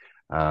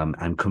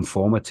 and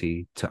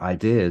conformity to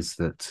ideas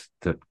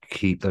that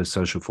keep those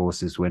social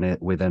forces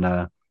within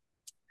a,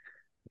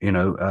 you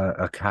know,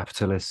 a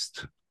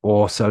capitalist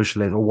or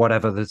socialist or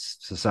whatever the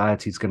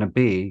society is going to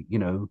be. You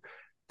know,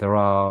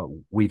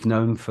 we've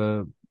known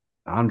for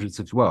hundreds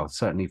of, well,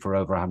 certainly for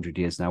over 100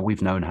 years now,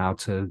 we've known how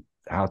to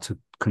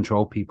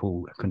control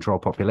people, control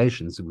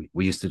populations.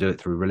 We used to do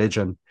it through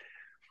religion.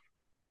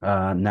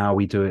 Now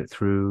we do it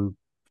through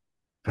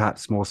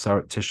perhaps more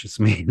surreptitious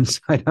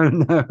means. I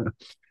don't know.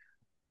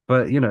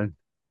 But, you know,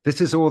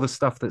 this is all the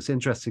stuff that's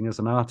interesting as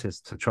an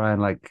artist to try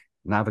and like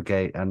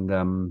navigate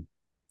and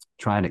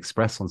try and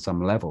express on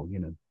some level, you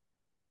know,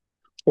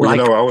 Well,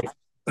 like I would.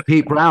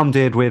 Pete Brown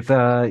did with,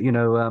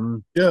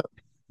 Yeah.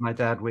 my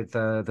dad with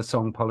the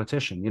song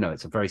Politician. You know,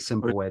 it's a very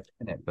simple way of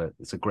doing it, but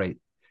it's a great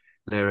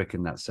lyric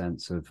in that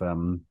sense of,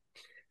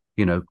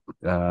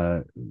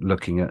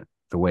 looking at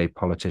the way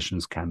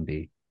politicians can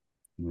be.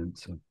 You know,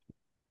 so.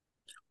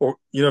 Or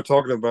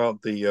talking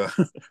about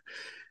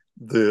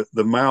the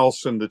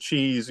mouse and the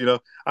cheese.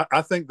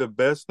 I think the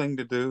best thing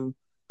to do,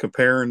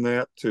 comparing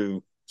that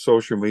to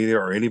social media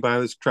or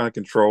anybody that's trying to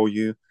control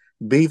you,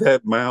 be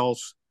that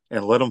mouse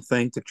and let them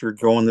think that you're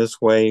going this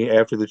way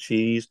after the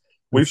cheese.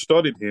 We've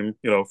studied him,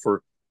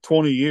 for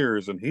 20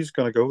 years, and he's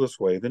going to go this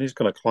way. Then he's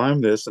going to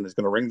climb this, and he's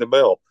going to ring the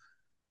bell.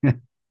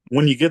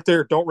 When you get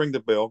there, don't ring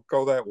the bell.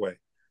 Go that way,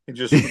 and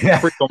just Yeah.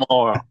 freak them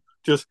all out.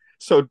 Just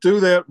so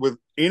do that with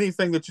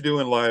anything that you do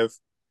in life.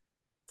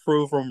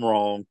 Prove them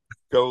wrong.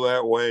 Go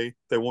that way.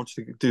 They want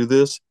you to do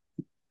this.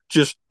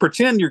 Just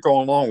pretend you're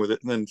going along with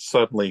it, and then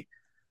suddenly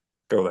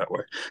go that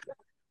way.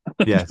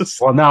 Yes.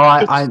 Just, Well, now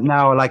I just,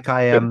 now like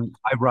I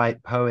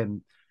write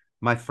poem.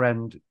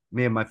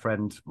 Me and my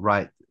friend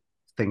write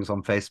things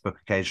on Facebook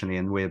occasionally,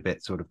 and we're a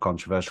bit sort of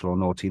controversial or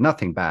naughty.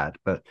 Nothing bad,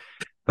 but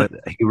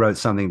he wrote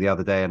something the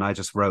other day, and I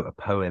just wrote a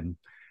poem.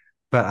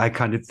 But I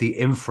kind of, the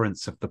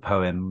inference of the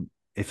poem,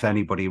 if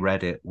anybody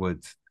read it,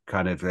 would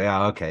kind of,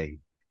 yeah, okay,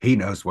 he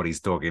knows what he's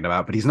talking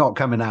about, but he's not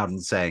coming out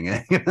and saying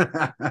it.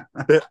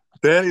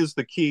 that is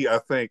the key, I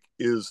think,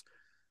 is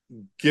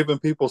giving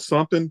people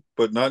something,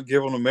 but not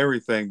giving them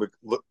everything. But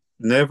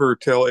never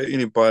tell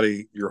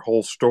anybody your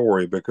whole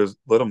story, because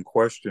let them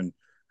question.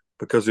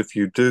 Because if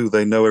you do,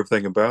 they know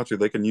everything about you.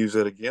 They can use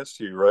that against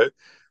you, right?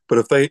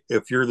 But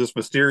if you're this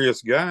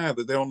mysterious guy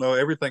that they don't know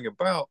everything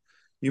about,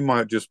 you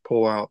might just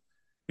pull out,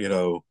 you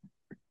know,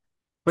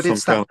 But some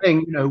it's kind that of.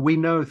 thing, you know, we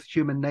know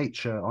human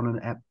nature on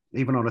an,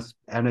 even on an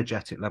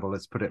energetic level,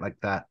 let's put it like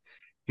that.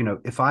 You know,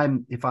 if I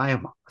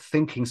am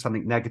thinking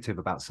something negative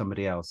about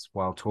somebody else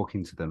while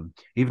talking to them,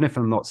 even if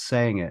I'm not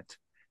saying it,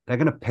 they're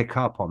going to pick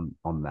up on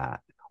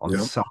that, on Yeah.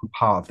 some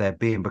part of their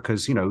being,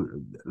 because, you know,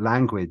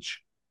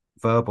 language,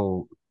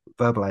 verbal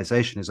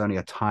verbalization is only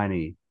a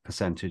tiny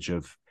percentage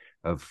of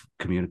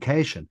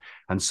communication.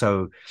 And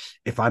so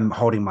if I'm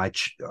holding my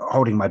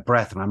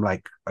breath and I'm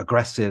like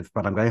aggressive,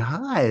 but I'm going,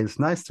 hi, it's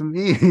nice to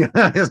meet you.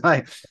 It's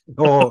like,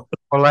 or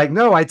like,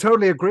 no, I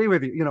totally agree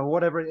with you, you know,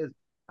 whatever it is.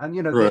 And,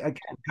 you know, Right.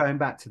 again, going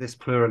back to this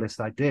pluralist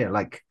idea,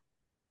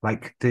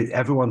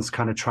 everyone's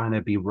kind of trying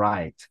to be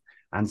right.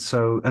 And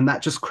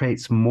that just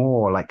creates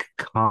more like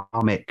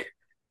karmic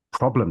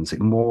problems,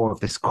 more of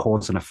this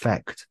cause and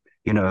effect.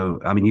 You know,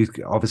 I mean, you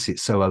obviously,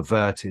 it's so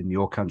overt in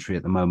your country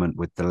at the moment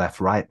with the left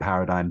right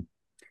paradigm.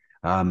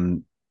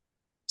 um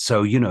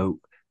so, you know,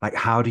 like,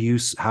 how do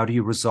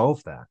you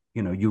resolve that?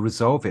 You know, you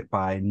resolve it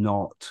by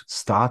not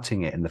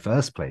starting it in the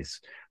first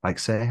place. Like,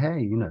 say, hey,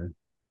 you know,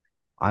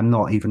 I'm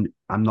not even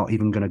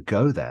going to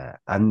go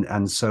there. And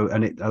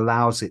it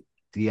allows it,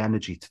 the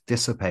energy, to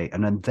dissipate.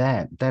 And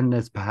then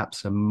there's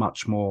perhaps a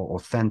much more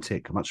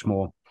authentic, much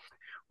more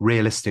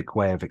realistic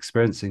way of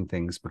experiencing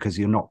things, because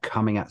you're not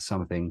coming at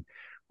something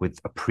with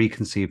a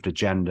preconceived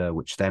agenda,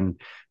 which then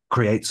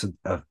creates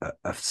a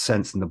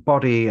sense in the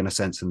body and a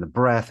sense in the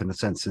breath and a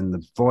sense in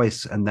the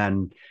voice. And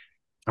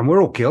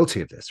we're all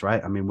guilty of this,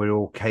 right? I mean, we're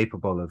all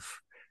capable of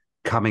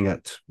coming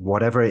at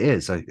whatever it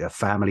is, a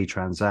family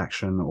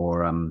transaction,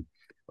 or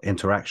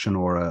interaction,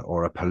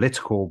 or a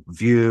political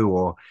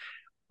view,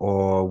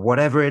 or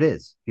whatever it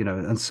is, you know.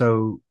 And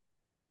so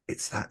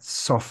it's that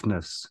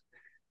softness,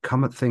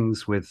 come at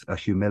things with a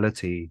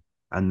humility,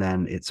 and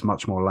then it's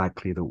much more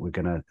likely that we're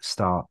going to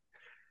start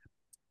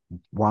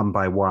one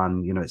by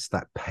one. You know, it's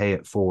that pay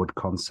it forward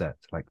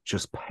concept. Like,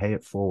 just pay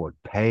it forward,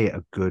 pay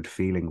a good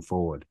feeling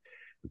forward,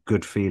 a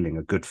good feeling,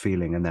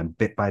 and then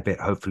bit by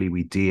bit, hopefully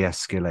we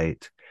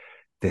de-escalate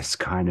this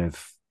kind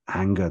of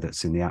anger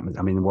that's in the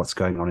atmosphere. I mean, what's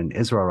going on in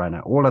Israel right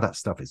now, all of that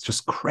stuff, it's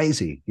just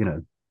crazy,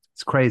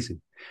 it's crazy.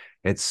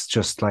 It's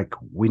just like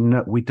we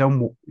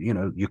don't,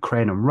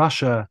 Ukraine and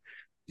Russia,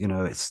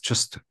 it's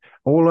just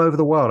all over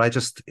the world.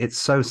 It's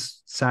so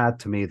sad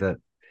to me that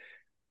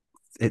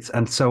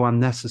and so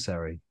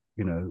unnecessary,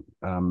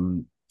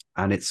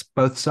 and it's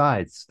both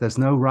sides. There's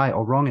no right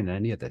or wrong in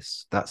any of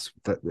this.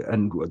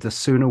 And the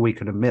sooner we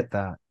can admit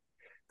that,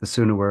 the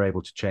sooner we're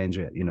able to change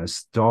it.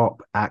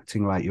 Stop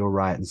acting like you're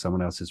right and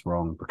someone else is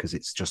wrong, because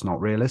it's just not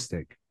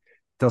realistic.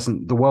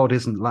 The world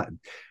isn't like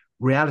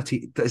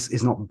reality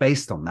is not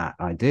based on that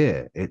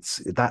idea.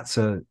 That's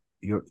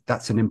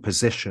an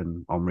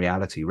imposition on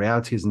reality.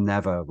 Reality is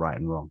never right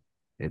and wrong.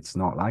 It's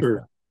not like Sure.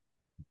 that.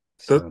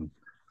 That So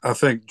I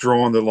think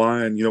drawing the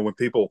line, when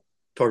people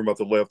talk about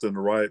the left and the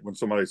right, when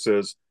somebody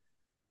says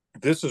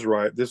this is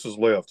right, this is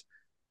left,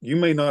 you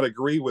may not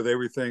agree with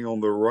everything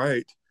on the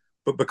right,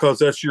 but because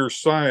that's your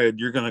side,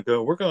 you're going to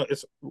go.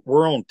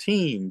 We're on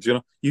teams.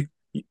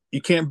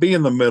 You can't be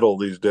in the middle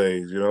these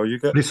days. You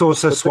got. but it's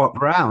also But swapped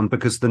around,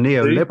 because the see,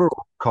 neoliberal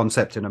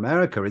concept in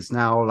America is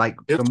now like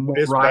the more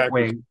it's right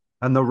backwards. wing,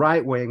 and the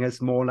right wing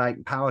is more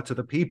like power to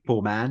the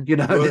people, man.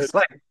 And Well, it's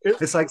like it,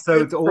 so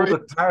it's all crazy. the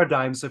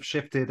paradigms have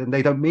shifted and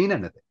they don't mean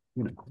anything.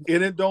 And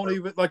it don't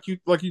even, like you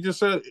just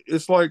said,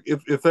 it's like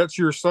if that's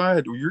your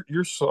side,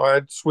 your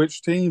side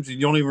switch teams, and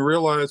you don't even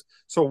realize.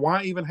 So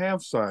why even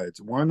have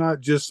sides? Why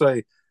not just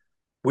say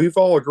we've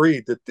all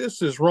agreed that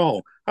this is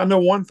wrong? I know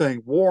one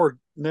thing: war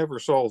never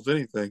solves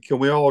anything. Can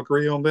we all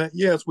agree on that?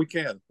 Yes, we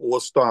can. Well,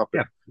 let's stop it.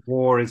 Yeah,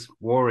 war is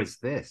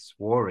this.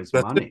 War is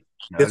That's it. money.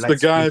 It's the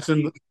Let's be. guys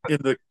in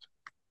the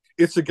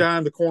it's the guy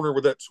in the corner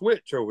with that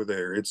switch over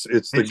there. It's the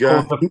It's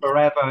guy. called the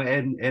forever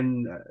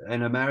in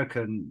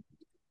American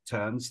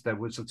terms. There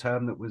was a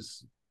term that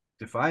was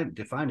defined.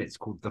 It's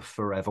called the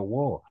forever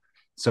war.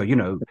 So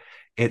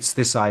it's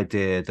this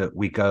idea that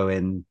we go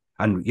in,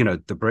 and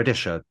the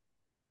British are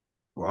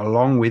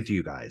along with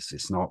you guys.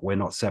 We're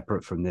not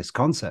separate from this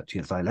concept.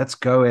 It's like, let's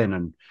go in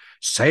and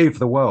save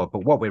the world.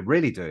 But what we're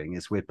really doing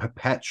is we're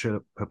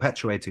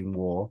perpetuating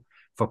war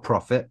for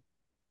profit,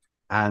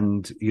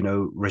 and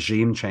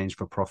regime change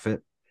for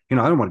profit. I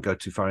don't want to go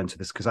too far into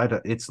this because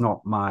it's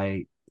not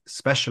my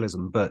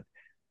specialism, but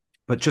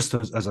just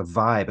as a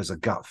vibe, as a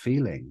gut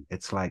feeling,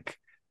 it's like,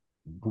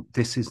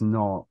 this is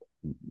not,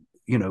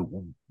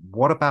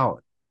 what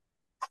about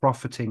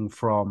profiting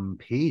from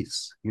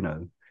peace,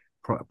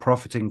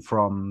 profiting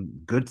from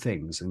good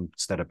things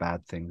instead of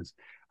bad things?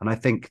 And I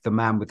think the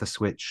man with the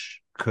switch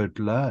could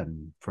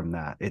learn from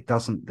that. It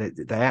doesn't,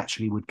 they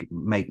actually would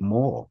make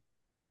more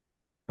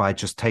by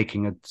just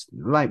taking it.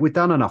 Like, we've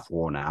done enough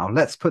war now.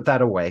 Let's put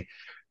that away.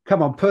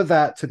 Come on, put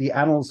that to the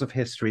annals of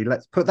history.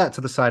 Let's put that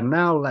to the side.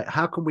 Now, like,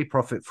 how can we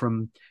profit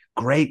from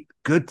great,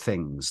 good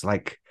things?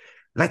 Like,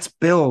 let's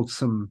build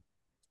some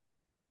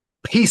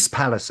peace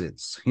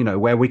palaces,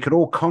 where we could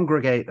all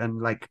congregate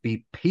and like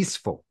be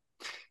peaceful.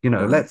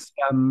 Right.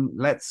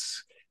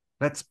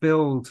 Let's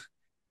build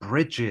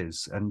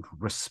bridges and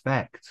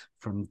respect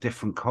from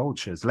different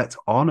cultures. Let's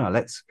honor.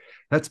 Let's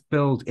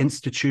build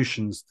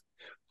institutions.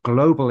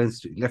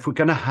 If we're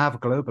going to have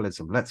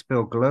globalism, let's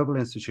build global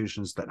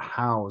institutions that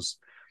house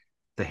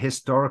the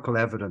historical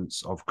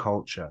evidence of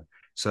culture,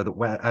 so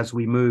that as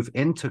we move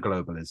into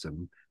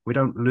globalism, we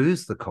don't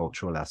lose the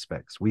cultural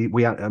aspects.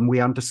 We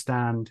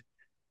understand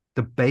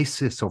the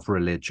basis of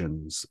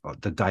religions,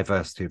 the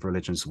diversity of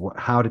religions.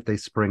 How did they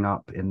spring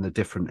up in the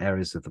different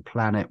areas of the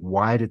planet?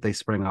 Why did they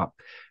spring up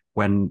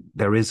when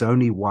there is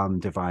only one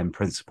divine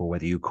principle,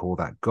 whether you call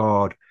that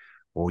God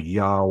or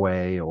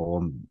Yahweh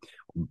or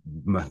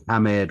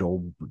Muhammad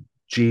or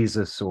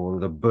Jesus or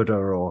the Buddha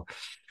or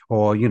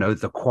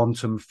the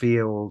quantum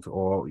field,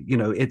 or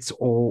it's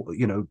all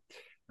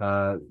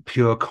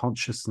pure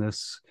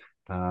consciousness.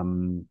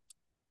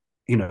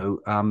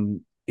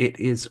 It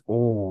is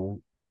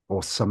all,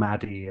 or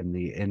samadhi in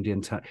the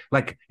Indian term.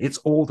 Like, it's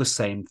all the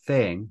same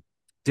thing,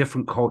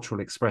 different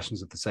cultural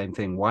expressions of the same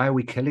thing. Why are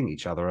we killing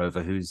each other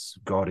over whose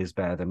God is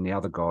better than the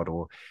other God,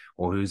 or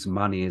whose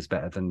money is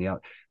better than the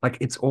other? Like,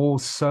 it's all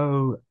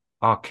so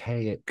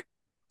archaic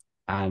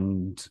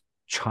and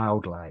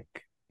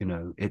childlike.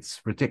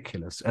 It's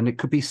ridiculous, and it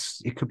could be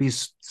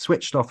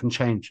switched off and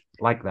changed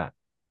like that.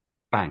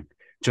 Bang!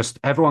 Just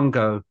everyone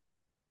go,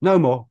 no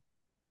more,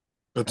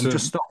 That's and it.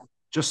 just stop.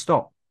 Just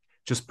stop.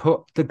 Just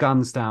put the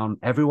guns down.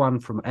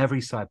 Everyone from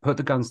every side, put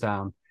the guns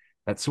down.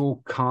 Let's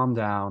all calm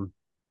down.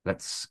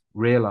 Let's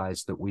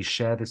realize that we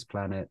share this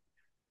planet.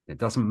 It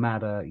doesn't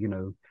matter.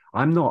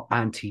 I'm not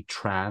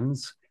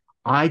anti-trans.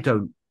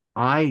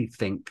 I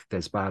think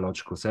there's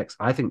biological sex.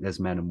 I think there's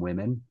men and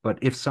women. But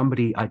if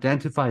somebody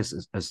identifies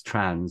as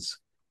trans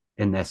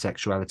in their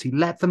sexuality,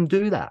 let them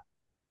do that.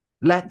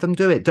 Let them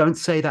do it. Don't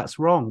say that's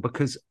wrong,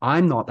 because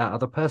I'm not that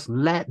other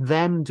person. Let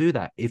them do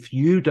that. If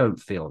you don't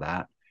feel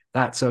that,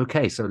 that's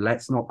okay. So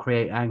let's not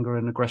create anger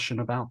and aggression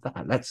about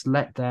that. Let's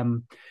let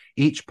them,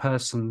 each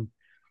person,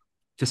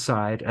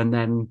 decide, and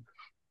then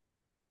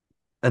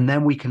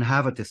we can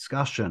have a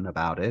discussion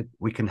about it.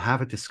 We can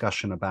have a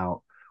discussion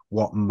about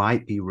what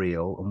might be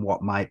real and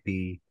what might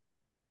be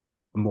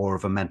more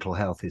of a mental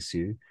health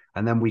issue,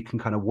 and then we can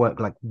kind of work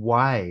like,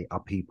 why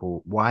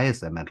is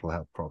there mental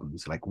health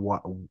problems? Like,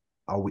 what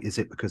is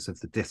it because of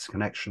the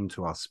disconnection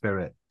to our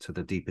spirit, to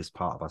the deepest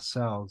part of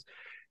ourselves,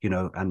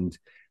 and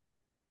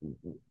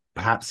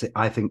perhaps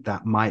I think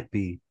that might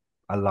be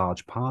a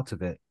large part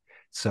of it.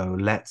 So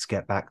let's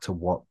get back to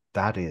what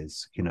that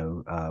is,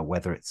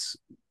 whether it's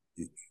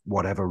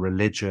whatever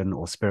religion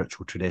or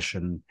spiritual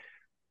tradition.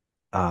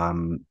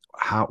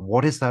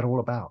 What is that all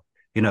about?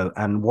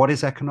 And what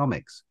is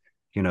economics?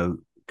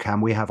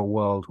 Can we have a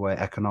world where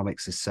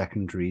economics is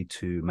secondary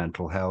to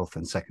mental health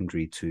and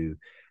secondary to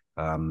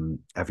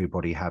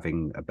everybody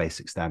having a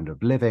basic standard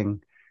of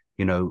living?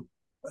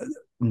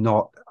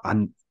 Not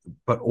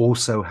but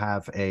also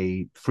have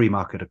a free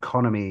market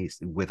economy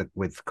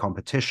with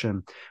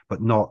competition,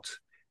 but not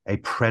a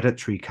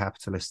predatory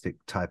capitalistic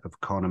type of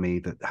economy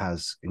that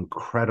has an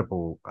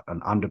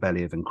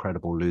underbelly of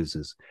incredible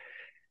losers.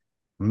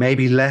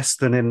 Maybe less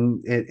than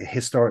in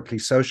historically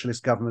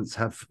socialist governments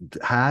have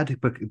had,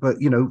 but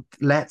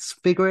let's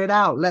figure it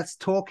out. Let's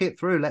talk it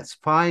through. Let's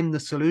find the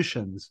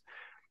solutions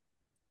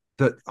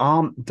that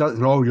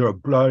oh, you're a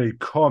bloody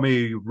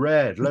commie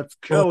red, let's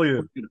kill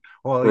you,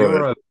 or Right.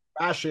 you're a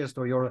fascist,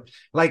 or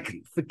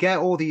forget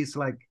all these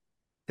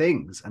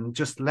things and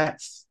just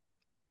let's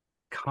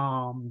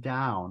calm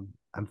down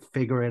and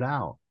figure it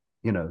out.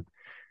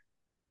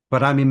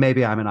 But I mean,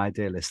 maybe I'm an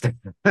idealist.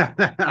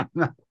 I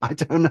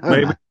don't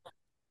know.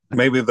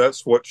 Maybe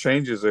that's what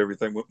changes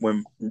everything.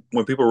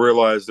 When people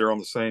realize they're on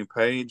the same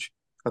page,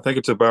 I think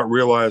it's about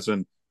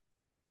realizing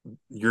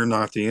you're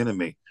not the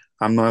enemy.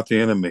 I'm not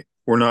the enemy.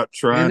 We're not The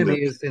trying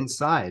enemy to. is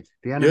inside.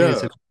 The enemy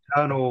is Yeah. an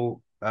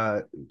eternal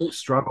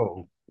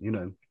struggle.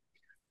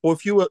 Well,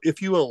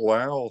 if you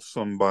allow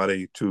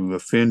somebody to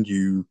offend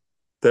you,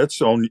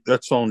 that's on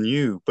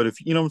you. But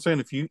if you know what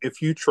I'm saying,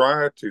 if you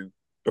try to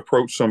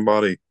approach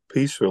somebody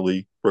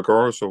peacefully,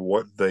 regardless of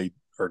what they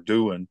are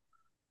doing,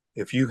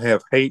 if you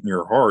have hate in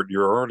your heart,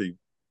 you're already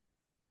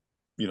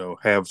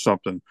have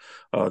something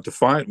to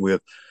fight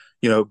with.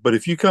 But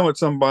if you come at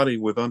somebody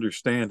with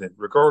understanding,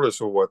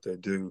 regardless of what they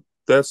do,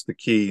 that's the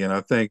key. And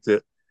I think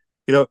that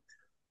you know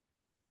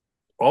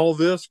all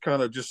this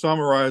kind of just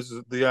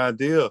summarizes the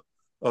idea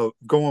of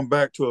going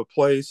back to a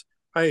place.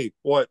 Hey,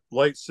 what,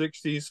 late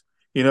 60s,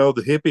 the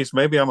hippies,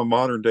 maybe I'm a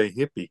modern day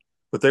hippie,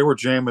 but they were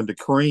jamming to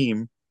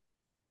Cream,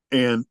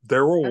 and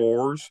there were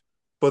wars,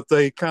 but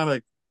they kind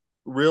of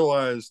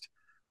realized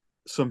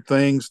some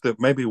things that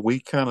maybe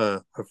we kind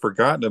of have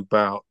forgotten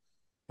about.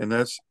 And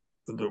that's,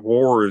 the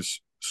war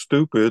is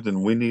stupid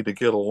and we need to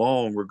get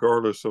along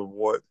regardless of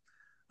what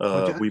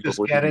Well, we just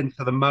get believe.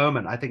 into the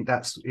moment. I think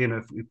that's,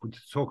 if we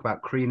talk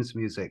about Cream's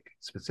music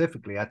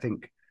specifically, I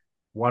think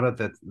one of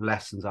the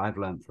lessons I've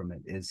learned from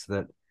it is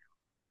that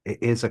it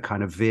is a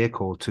kind of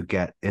vehicle to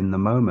get in the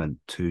moment,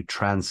 to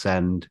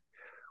transcend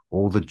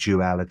all the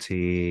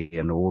duality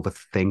and all the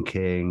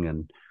thinking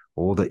and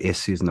all the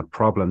issues and the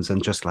problems,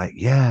 and just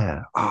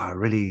I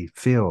really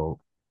feel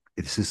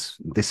this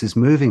is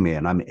moving me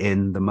and I'm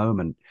in the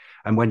moment.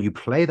 And when you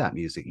play that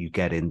music, you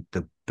get in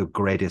the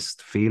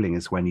greatest feeling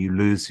is when you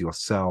lose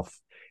yourself.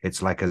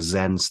 It's like a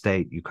Zen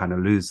state. You kind of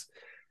lose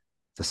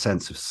the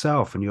sense of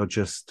self and you're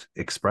just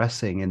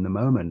expressing in the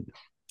moment.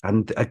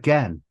 And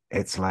again,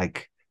 it's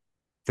like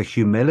the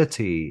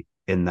humility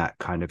in that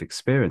kind of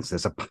experience.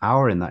 There's a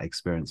power in that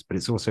experience, but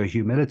it's also a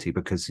humility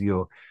because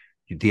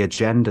the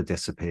agenda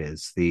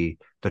disappears, the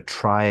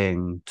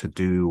trying to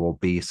do or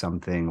be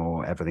something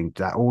or everything,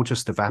 that all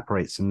just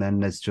evaporates, and then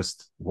there's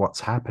just what's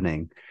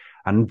happening.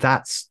 And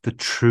that's the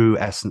true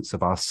essence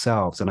of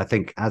ourselves. And I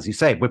think, as you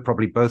say, we're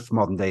probably both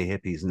modern day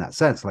hippies in that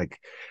sense. Like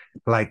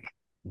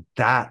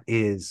that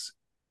is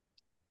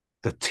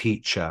the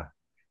teacher,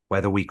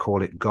 whether we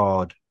call it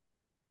God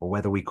or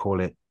whether we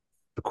call it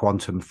the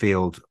quantum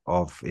field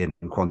in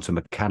quantum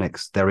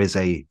mechanics. There is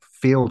a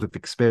field of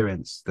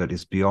experience that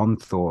is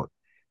beyond thought,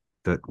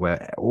 that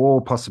where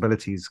all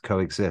possibilities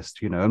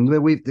coexist,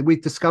 and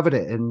we've discovered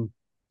it in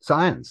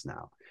science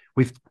now.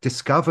 We've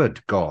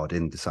discovered God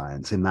in the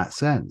science in that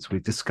sense.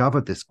 We've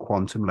discovered this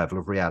quantum level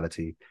of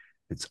reality.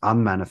 It's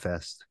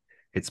unmanifest.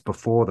 It's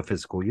before the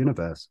physical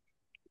universe,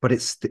 but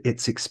it's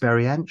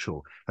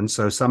experiential. And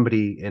so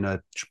somebody in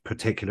a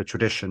particular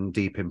tradition,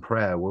 deep in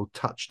prayer, will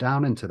touch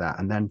down into that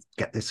and then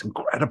get this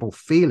incredible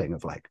feeling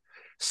of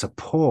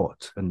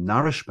support and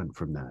nourishment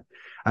from that.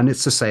 And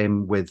it's the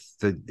same with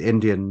the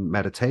Indian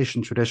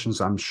meditation traditions.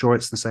 I'm sure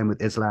it's the same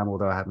with Islam,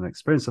 although I haven't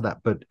experienced of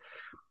that.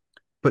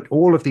 But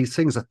all of these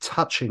things are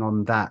touching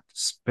on that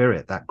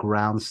spirit, that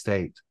ground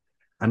state,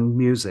 and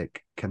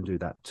music can do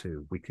that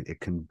too. It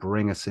can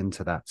bring us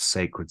into that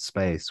sacred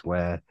space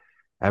where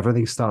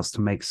everything starts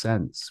to make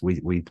sense.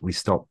 We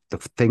stop, the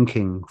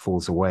thinking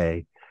falls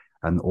away,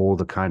 and all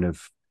the kind of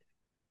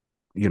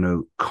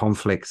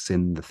conflicts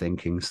in the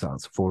thinking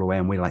starts to fall away,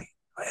 and we're like,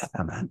 oh,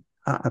 yeah, man,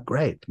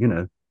 great,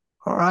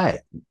 all right.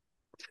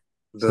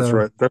 That's So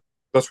right.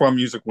 That's why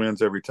music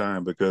wins every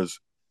time, because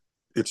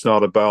it's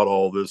not about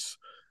all this,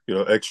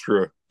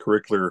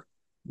 extracurricular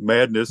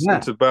madness. yeah,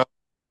 It's about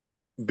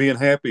being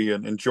happy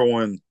and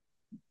enjoying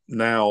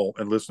now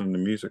and listening to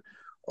music.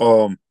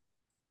 Um,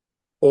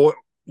 or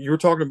you were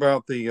talking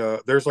about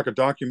there's like a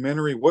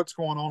documentary. What's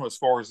going on as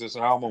far as this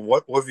album?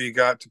 What have you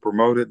got to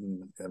promote it?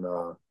 And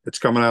it's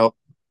coming out.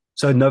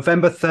 So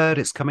November 3rd,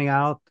 it's coming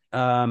out.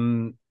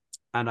 And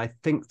I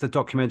think the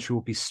documentary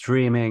will be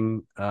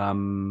streaming.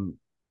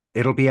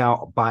 It'll be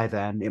out by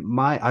then.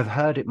 I've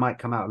heard it might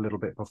come out a little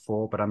bit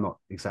before, but I'm not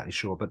exactly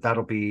sure. But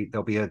there'll be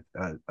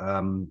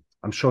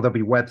I'm sure there'll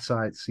be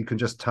websites. You can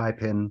just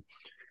type in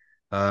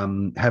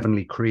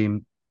Heavenly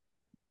Cream.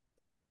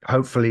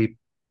 Hopefully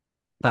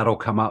that'll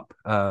come up.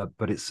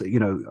 But it's,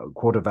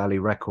 Quarter Valley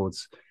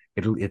Records.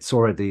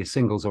 The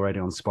singles already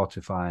on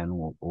Spotify and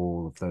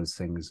all of those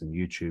things, and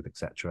YouTube,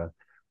 etc.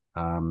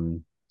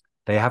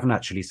 They haven't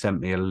actually sent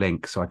me a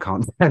link, so I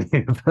can't tell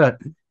you, but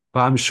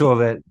I'm sure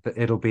that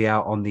it'll be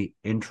out on the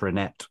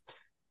intranet.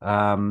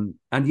 And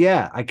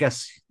yeah, I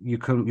guess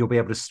you'll be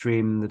able to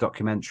stream the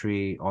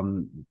documentary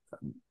on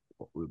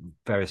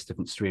various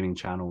different streaming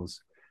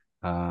channels.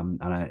 And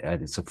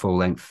it's a full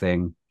length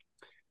thing.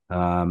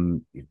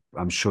 I'm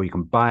sure you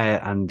can buy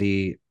it, and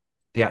the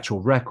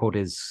actual record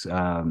is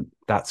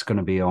that's going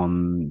to be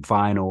on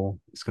vinyl.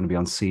 It's going to be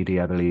on CD,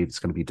 I believe. It's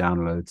going to be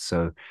downloads.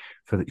 So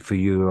for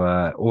you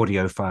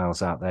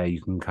audiophiles out there,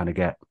 you can kind of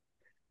get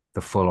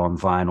the full on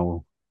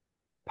vinyl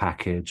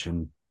package,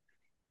 and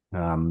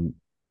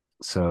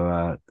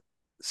so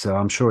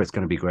I'm sure it's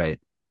going to be great.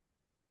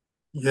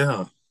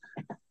 Yeah,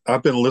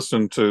 I've been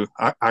listening to.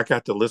 I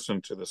got to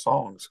listen to the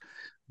songs,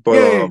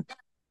 but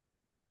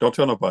don't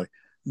tell nobody.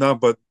 No,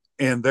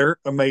 and they're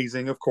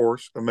amazing, of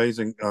course,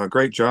 amazing.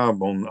 Great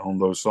job on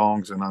those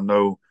songs, and I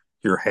know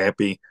you're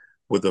happy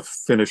with the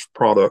finished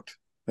product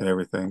and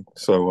everything.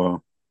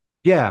 So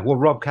yeah, well,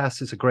 Rob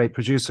Cass is a great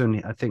producer,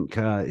 and I think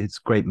it's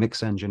a great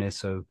mix engineer.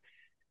 So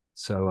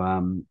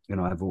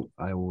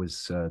I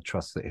always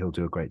trust that he'll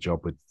do a great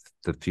job with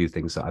the few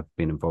things that I've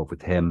been involved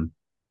with him.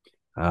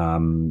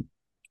 And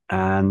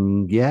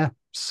yeah,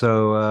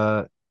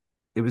 so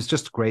it was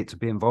just great to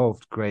be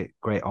involved. Great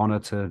honor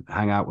to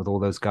hang out with all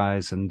those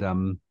guys, and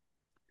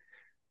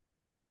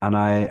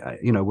I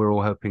we're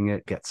all hoping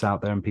it gets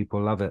out there and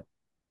people love it,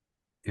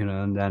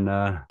 and then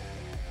and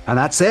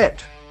that's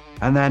it.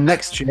 And then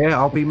next year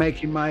I'll be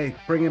bringing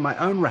my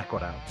own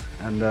record out,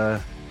 and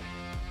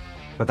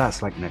but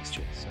that's like next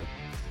year.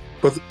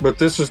 So, but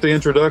this is the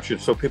introduction,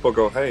 so people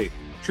go, hey,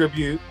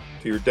 tribute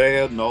to your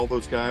dad and all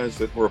those guys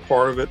that were a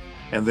part of it,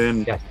 and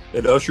then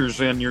it ushers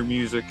in your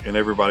music, and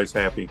everybody's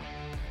happy.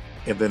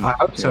 And then I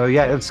hope so.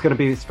 Yeah, it's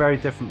very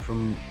different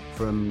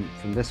from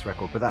this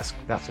record, but that's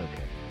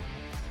okay.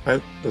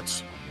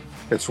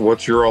 It's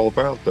what you're all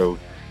about, though.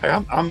 Hey,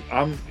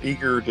 I'm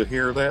eager to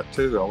hear that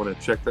too. I want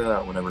to check that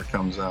out whenever it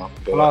comes out.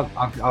 But, well,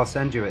 I'll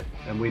send you it,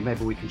 and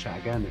maybe we can chat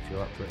again if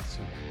you're up for it. So.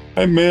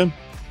 Hey man,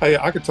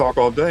 I could talk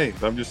all day.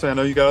 I'm just saying, I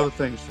know you got other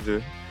things to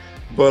do,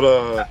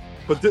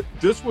 but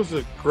this was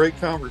a great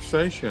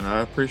conversation. I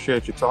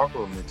appreciate you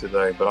talking with me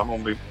today. But I'm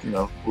gonna be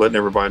letting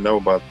everybody know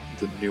about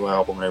the new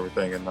album and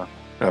everything, and I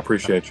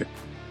appreciate you.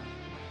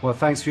 Well,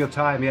 thanks for your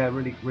time. Yeah,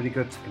 really really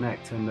good to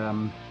connect,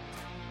 and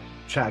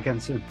chat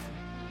again soon.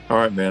 All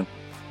right, man.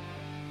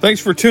 Thanks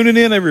for tuning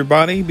in,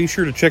 everybody. Be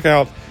sure to check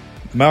out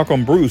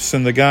Malcolm Bruce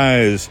and the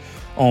guys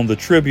on the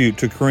tribute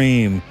to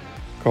Cream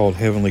called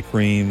Heavenly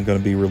Cream, going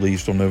to be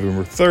released on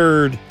November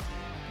 3rd.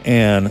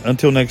 And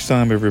until next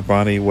time,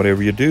 everybody,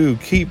 whatever you do,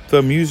 keep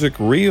the music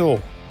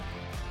real.